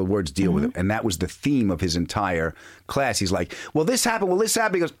what the words deal with it. And that was the theme of his entire class. He's like, well, this happened.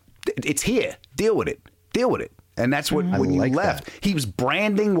 He goes, it's here. Deal with it. Deal with it. And that's what when you left, he was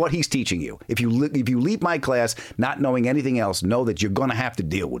branding what he's teaching you. If you leave my class not knowing anything else, know that you're going to have to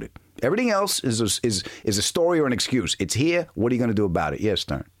deal with it. Everything else is a story or an excuse. It's here. What are you going to do about it? Yes,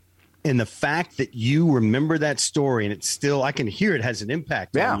 Stern. And the fact that you remember that story and it's still, I can hear it has an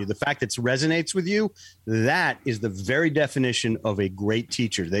impact on you. The fact that it resonates with you, that is the very definition of a great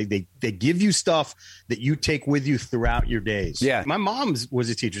teacher. They give you stuff that you take with you throughout your days. Yeah. My mom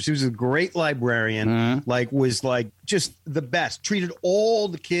was a teacher. She was a great librarian, was just the best. Treated all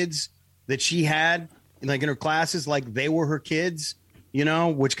the kids that she had in her classes like they were her kids.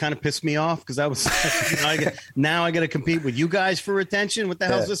 Which kind of pissed me off because I was now I got to compete with you guys for attention. What the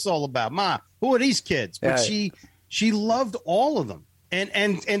hell is this all about? Ma, who are these kids? But she loved all of them.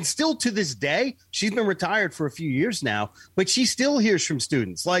 And still to this day, she's been retired for a few years now, but she still hears from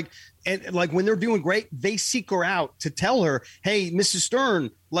students. Like when they're doing great, they seek her out to tell her, hey, Mrs. Stern,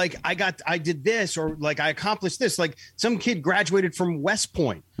 I did this, or I accomplished this. Like some kid graduated from West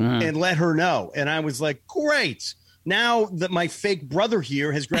Point and let her know. And I was like, great. Now that my fake brother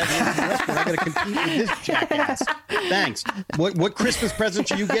here has graduated from West Point, I got to compete with this jackass. Thanks. What Christmas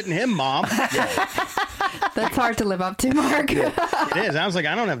presents are you getting him, Mom? Yeah. That's hard to live up to, Mark. Yeah, it is. I was like,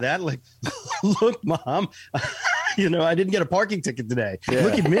 I don't have that. Look, Mom, I didn't get a parking ticket today. Yeah.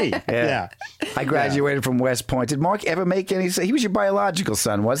 Look at me. Yeah. I graduated from West Point. Did Mark ever make any? He was your biological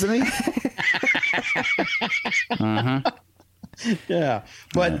son, wasn't he? Yeah,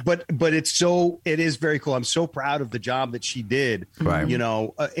 but it is very cool. I'm so proud of the job that she did, right?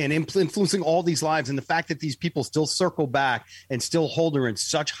 And influencing all these lives, and the fact that these people still circle back and still hold her in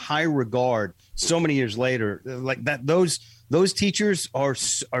such high regard so many years later. Like that, those teachers are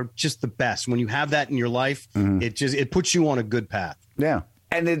just the best. When you have that in your life, it puts you on a good path. Yeah.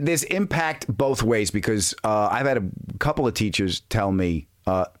 And there's impact both ways because I've had a couple of teachers tell me,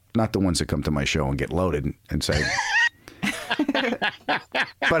 not the ones that come to my show and get loaded and say.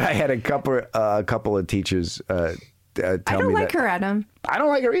 But I had a couple of teachers tell me that. I don't like her, Adam. I don't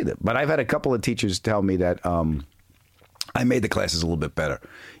like her either. But I've had a couple of teachers tell me that I made the classes a little bit better,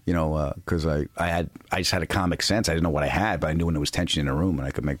 because I just had a comic sense. I didn't know what I had, but I knew when there was tension in a room and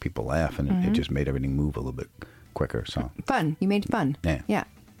I could make people laugh, and it just made everything move a little bit quicker. So fun. You made fun. Yeah.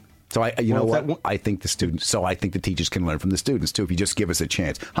 So I think the students. So I think the teachers can learn from the students too. If you just give us a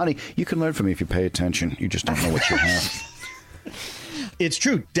chance, honey, you can learn from me if you pay attention. You just don't know what you have. It's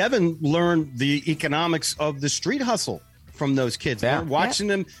true. Devin learned the economics of the street hustle from those kids. Yeah. Watching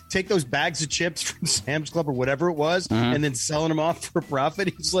them take those bags of chips from Sam's Club or whatever it was, and then selling them off for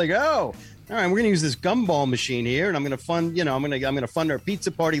profit. He's like, oh, all right, we're going to use this gumball machine here, and I'm going to fund, I'm going to fund our pizza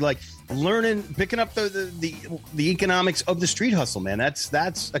party. Like learning, picking up the economics of the street hustle, man.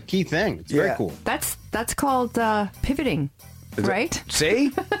 That's a key thing. It's very cool. That's called pivoting. Right? See?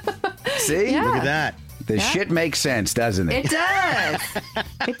 See? Yeah. Look at that. The shit makes sense, doesn't it? It does.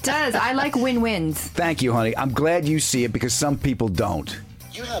 It does. I like win-wins. Thank you, honey. I'm glad you see it because some people don't.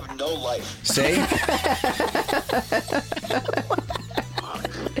 You have no life. See?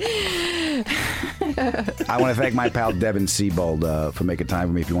 I want to thank my pal Devin Siebold for making time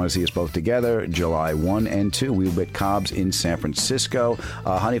for me. If you want to see us both together, July 1 and 2, we'll be at Cobb's in San Francisco.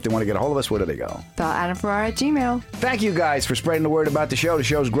 Honey, if they want to get a hold of us, where do they go? AdamFerrara@gmail. Thank you guys for spreading the word about the show. The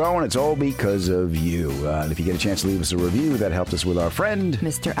show's growing. It's all because of you. And if you get a chance to leave us a review, that helps us with our friend,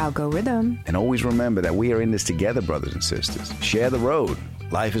 Mr. Algorithm. And always remember that we are in this together, brothers and sisters. Share the road.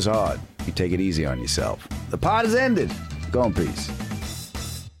 Life is hard. You take it easy on yourself. The pod has ended. Go in peace.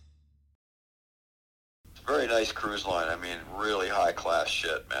 Very nice cruise line. I mean, really high-class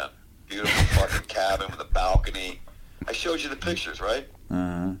shit, man. Beautiful fucking cabin with a balcony. I showed you the pictures, right?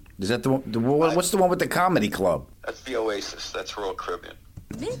 Uh-huh. Is that the one? What's the one with the comedy club? That's the Oasis. That's Royal Caribbean.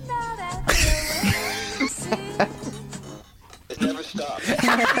 It never stops.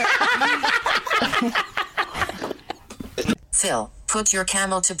 Phil, put your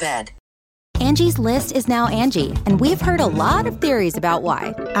camel to bed. Angie's List is now Angie, and we've heard a lot of theories about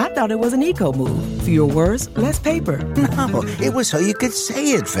why. I thought it was an eco move. Fewer words, less paper. No, it was so you could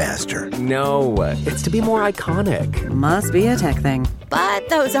say it faster. No, it's to be more iconic. Must be a tech thing. But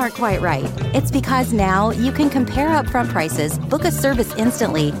those aren't quite right. It's because now you can compare upfront prices, book a service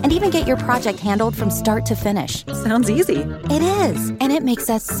instantly, and even get your project handled from start to finish. Sounds easy. It is, and it makes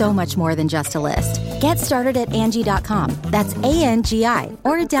us so much more than just a list. Get started at Angie.com. That's ANGI,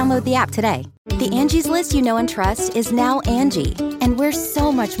 or download the app today. The Angie's List you know and trust is now Angie, and we're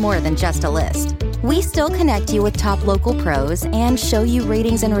so much more than just a list. We still connect you with top local pros and show you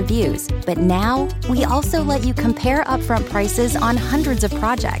ratings and reviews, but now we also let you compare upfront prices on hundreds of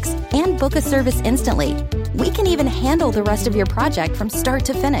projects and book a service instantly. We can even handle the rest of your project from start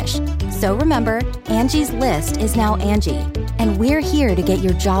to finish. So remember, Angie's List is now Angie, and we're here to get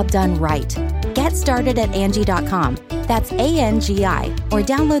your job done right. Get started at Angie.com. That's ANGI, or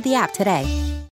download the app today.